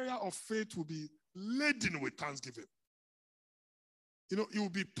prayer of faith will be laden with thanksgiving. It will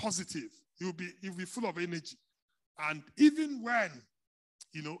be positive. It will be full of energy. And even when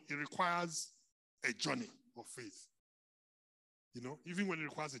it requires a journey of faith. Even when it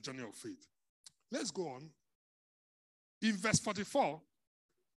requires a journey of faith. Let's go on. In verse 44,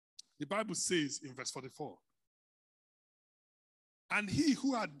 the Bible says in verse 44, and he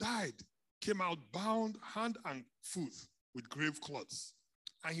who had died came out bound hand and foot with grave cloths,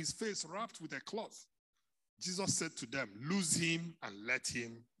 and his face wrapped with a cloth. Jesus said to them, loose him and let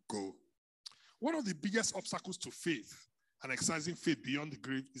him go. One of the biggest obstacles to faith and exercising faith beyond the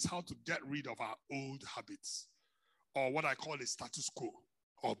grave is how to get rid of our old habits, or what I call a status quo,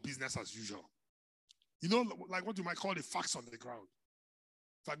 or business as usual. Like what you might call the facts on the ground.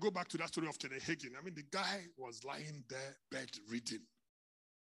 If I go back to that story of Kenneth Hagin, the guy was lying there bedridden.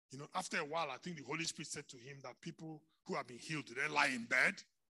 After a while, I think the Holy Spirit said to him that people who have been healed, do they lie in bed?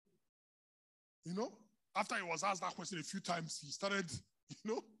 After he was asked that question a few times, he started,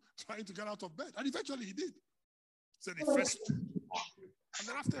 trying to get out of bed. And eventually he did. He said he first, and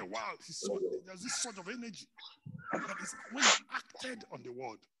then after a while, he saw there's this sort of energy. That is when he acted on the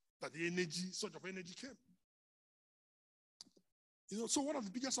word, that the sort of energy came. So one of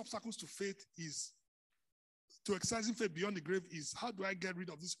the biggest obstacles to faith is, to exercising faith beyond the grave, is how do I get rid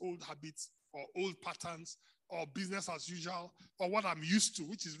of these old habits or old patterns or business as usual or what I'm used to,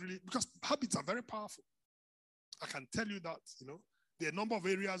 which is really, because habits are very powerful. I can tell you that, there are a number of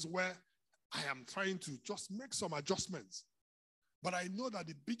areas where I am trying to just make some adjustments. But I know that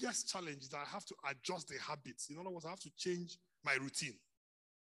the biggest challenge is that I have to adjust the habits. In other words, I have to change my routine.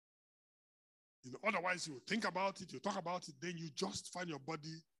 Otherwise, you think about it, you talk about it, then you just find your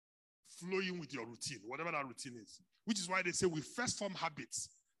body flowing with your routine, whatever that routine is. Which is why they say we first form habits,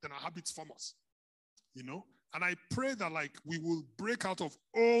 then our habits form us. And I pray that we will break out of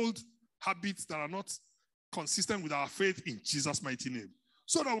old habits that are not consistent with our faith in Jesus' mighty name,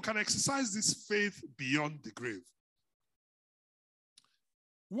 so that we can exercise this faith beyond the grave.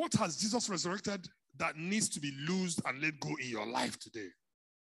 What has Jesus resurrected that needs to be loosed and let go in your life today?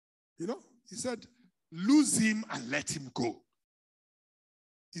 He said, lose him and let him go.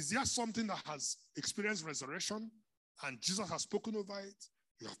 Is there something that has experienced resurrection and Jesus has spoken over it?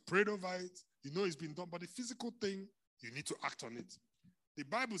 You have prayed over it. It's been done. But the physical thing, you need to act on it. The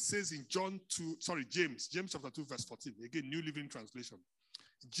Bible says in James chapter 2, verse 14. Again, New Living Translation.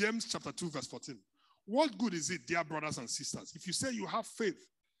 James chapter 2, verse 14. What good is it, dear brothers and sisters, if you say you have faith,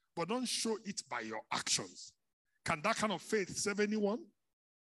 but don't show it by your actions? Can that kind of faith save anyone?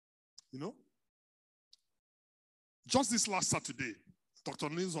 Just this last Saturday, Dr.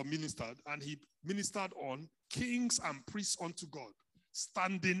 Nilsson ministered, and he ministered on kings and priests unto God,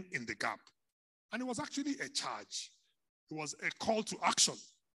 standing in the gap. And it was actually a charge. It was a call to action,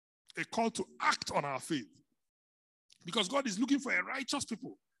 a call to act on our faith. Because God is looking for a righteous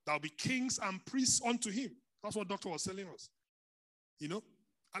people that will be kings and priests unto him. That's what Doctor was telling us.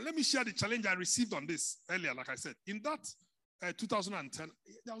 And let me share the challenge I received on this earlier, like I said. In that 2010,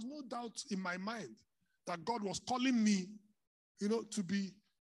 there was no doubt in my mind that God was calling me, to be,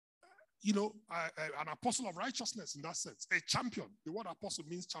 an apostle of righteousness in that sense, a champion. The word apostle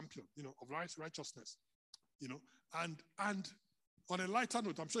means champion, of righteousness, and on a lighter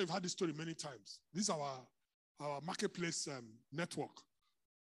note, I'm sure you've heard this story many times. This is our marketplace network,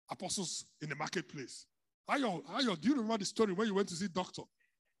 apostles in the marketplace. Ayo, do you remember the story when you went to see Doctor?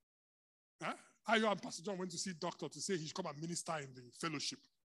 Huh? Ayo and Pastor John went to see Doctor to say he should come and minister in the fellowship.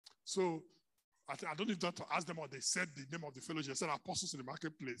 So I don't know if Doctor asked them or they said the name of the fellowship. They said apostles in the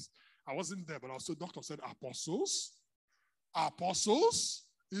marketplace. I wasn't there, but also Doctor said apostles.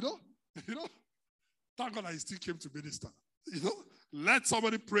 Thank God I still came to minister. Let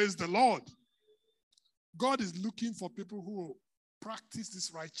somebody praise the Lord. God is looking for people who practice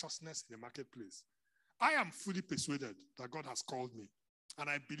this righteousness in the marketplace. I am fully persuaded that God has called me, and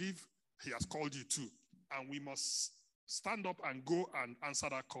I believe he has called you too. And we must stand up and go and answer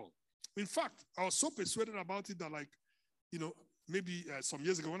that call. In fact, I was so persuaded about it that maybe some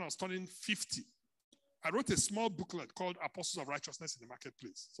years ago when I was turning 50, I wrote a small booklet called Apostles of Righteousness in the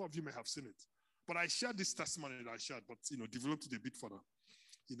Marketplace. Some of you may have seen it. But I shared this testimony that I shared, but, developed it a bit further.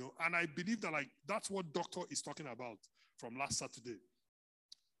 And I believe that that's what Doctor is talking about from last Saturday.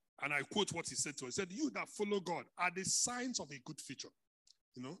 And I quote what he said to us. He said, you that follow God are the signs of a good future.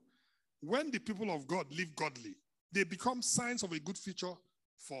 When the people of God live godly, they become signs of a good future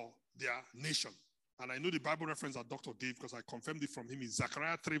for their nation. And I know the Bible reference that Doctor gave because I confirmed it from him in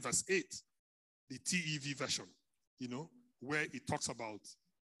Zechariah 3 verse 8, the TEV version, where it talks about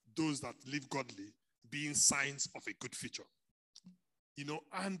those that live godly being signs of a good future.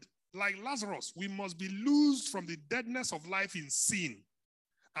 And like Lazarus, we must be loosed from the deadness of life in sin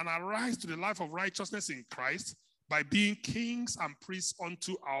and arise to the life of righteousness in Christ by being kings and priests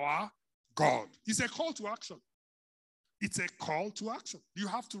unto our God. It's a call to action. It's a call to action. You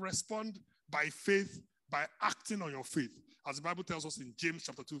have to respond by faith, by acting on your faith, as the Bible tells us in James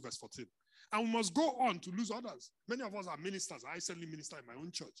chapter 2, verse 14. And we must go on to lose others. Many of us are ministers. I certainly minister in my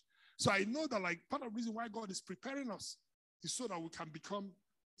own church. So I know that part of the reason why God is preparing us is so that we can become,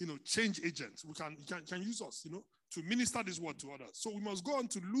 change agents. We can use us, to minister this word to others. So we must go on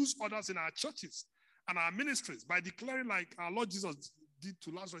to lose others in our churches and our ministries by declaring, like our Lord Jesus did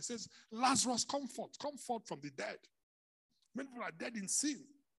to Lazarus. He says, Lazarus, come forth from the dead. Many people are dead in sin.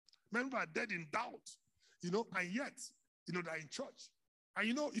 Many people are dead in doubt, and yet, they're in church.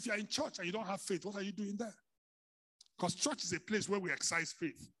 And if you're in church and you don't have faith, what are you doing there? Because church is a place where we exercise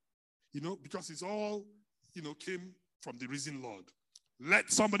faith, because it's all, came from the risen Lord.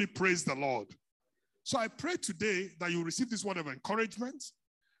 Let somebody praise the Lord. So I pray today that you receive this word of encouragement.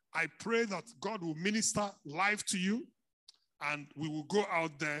 I pray that God will minister life to you, and we will go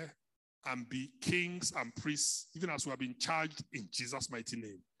out there and be kings and priests, even as we have been charged in Jesus' mighty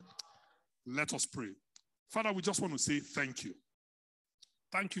name. Let us pray. Father, we just want to say thank you.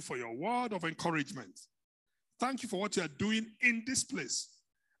 Thank you for your word of encouragement. Thank you for what you are doing in this place.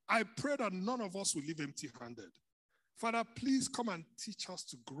 I pray that none of us will leave empty-handed. Father, please come and teach us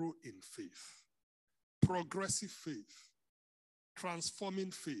to grow in faith, progressive faith,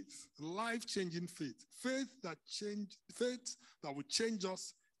 transforming faith, life-changing faith, faith that will change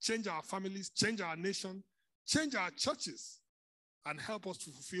us, change our families, change our nation, change our churches, and help us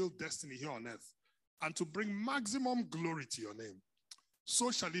to fulfill destiny here on earth and to bring maximum glory to your name. So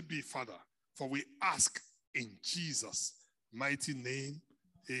shall it be, Father, for we ask in Jesus' mighty name.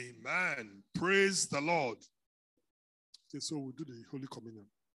 Amen. Praise the Lord. Okay, so we'll do the Holy Communion.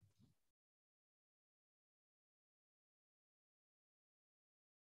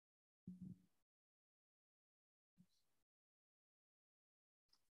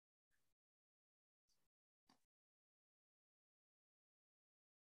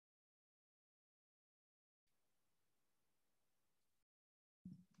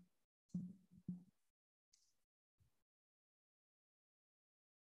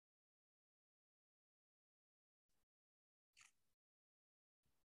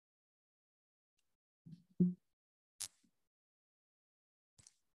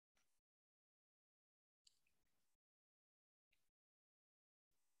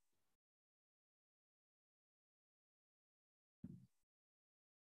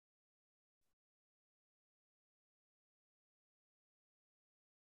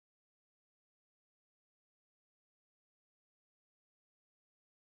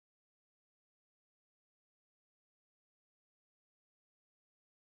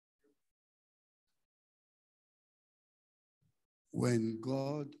 When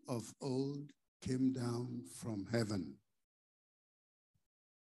God of old came down from heaven,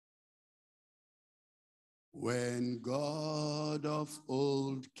 when God of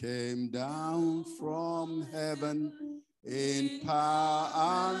old came down from heaven, in power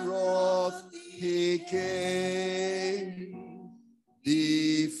and wrath he came.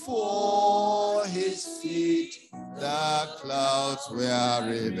 Before his feet the clouds were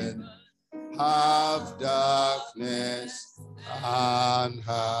riven, half darkness and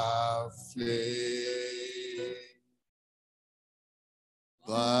half flame.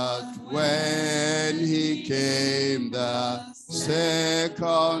 But when he came the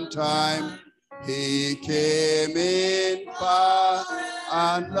second time, he came in power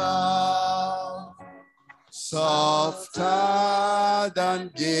and love, softer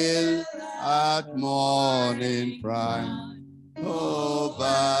than guilt at morning prime. Oh,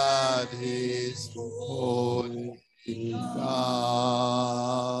 but his holy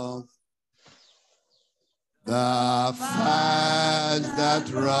love. The fires that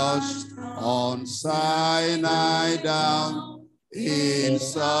rushed on Sinai down in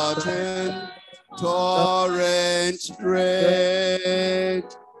certain torrents straight,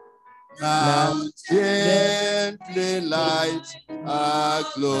 now gently light a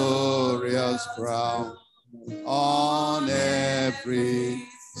glorious crown on every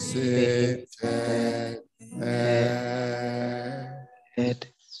sainted head.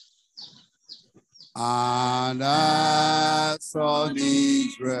 And as on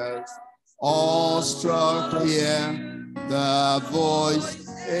Israel's awestruck ear, the voice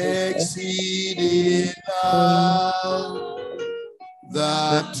exceeding loud,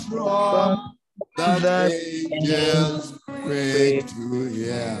 the trump that angels wait to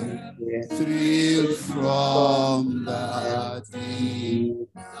hear, thrilled from the deep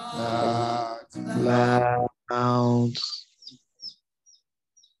clouds.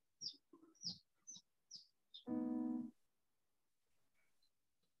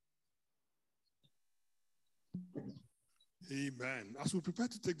 Amen. As we prepare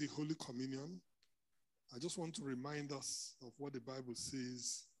to take the Holy Communion, I just want to remind us of what the Bible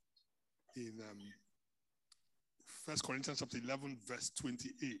says in 1 Corinthians chapter 11, verse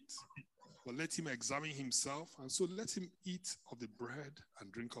 28. But let him examine himself, and so let him eat of the bread and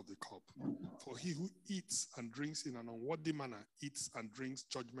drink of the cup. For he who eats and drinks in an unworthy manner eats and drinks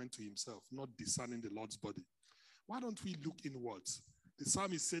judgment to himself, not discerning the Lord's body. Why don't we look inwards? The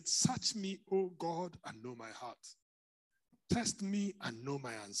psalmist said, search me, O God, and know my heart. Test me and know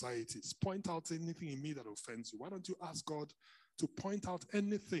my anxieties. Point out anything in me that offends you. Why don't you ask God to point out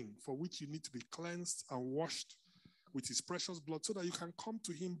anything for which you need to be cleansed and washed with his precious blood so that you can come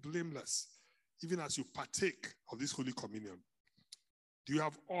to him blameless, even as you partake of this Holy Communion. Do you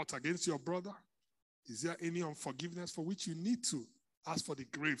have aught against your brother? Is there any unforgiveness for which you need to ask for the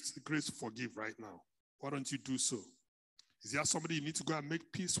grace to forgive right now? Why don't you do so? Is there somebody you need to go and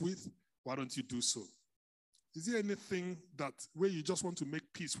make peace with? Why don't you do so? Is there anything that where you just want to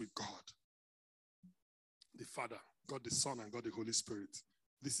make peace with God, the Father, God the Son, and God the Holy Spirit?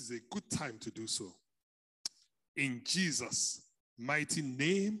 This is a good time to do so. In Jesus' mighty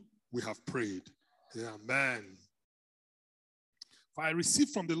name, we have prayed. Amen. For I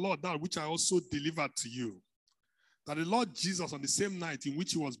received from the Lord that which I also delivered to you, that the Lord Jesus, on the same night in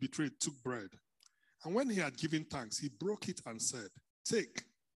which he was betrayed, took bread. And when he had given thanks, he broke it and said, take,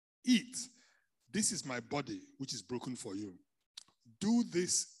 eat. This is my body, which is broken for you. Do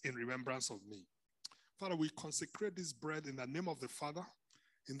this in remembrance of me. Father, we consecrate this bread in the name of the Father,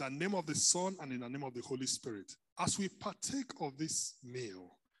 in the name of the Son, and in the name of the Holy Spirit. As we partake of this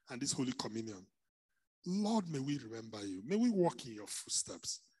meal and this Holy Communion, Lord, may we remember you. May we walk in your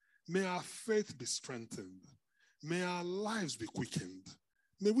footsteps. May our faith be strengthened. May our lives be quickened.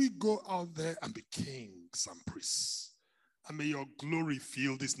 May we go out there and be kings and priests. And may your glory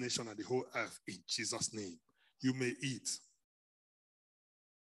fill this nation and the whole earth. In Jesus' name, you may eat.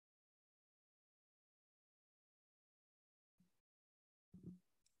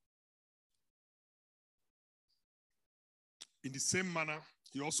 In the same manner,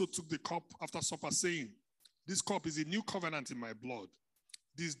 he also took the cup after supper, saying, this cup is a new covenant in my blood.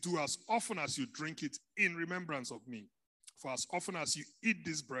 This do as often as you drink it in remembrance of me. For as often as you eat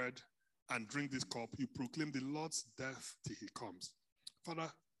this bread and drink this cup, you proclaim the Lord's death till he comes.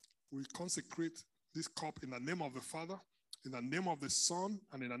 Father, we consecrate this cup in the name of the Father, in the name of the Son,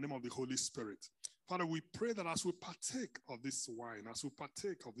 and in the name of the Holy Spirit. Father, we pray that as we partake of this wine,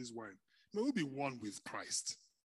 may we be one with Christ.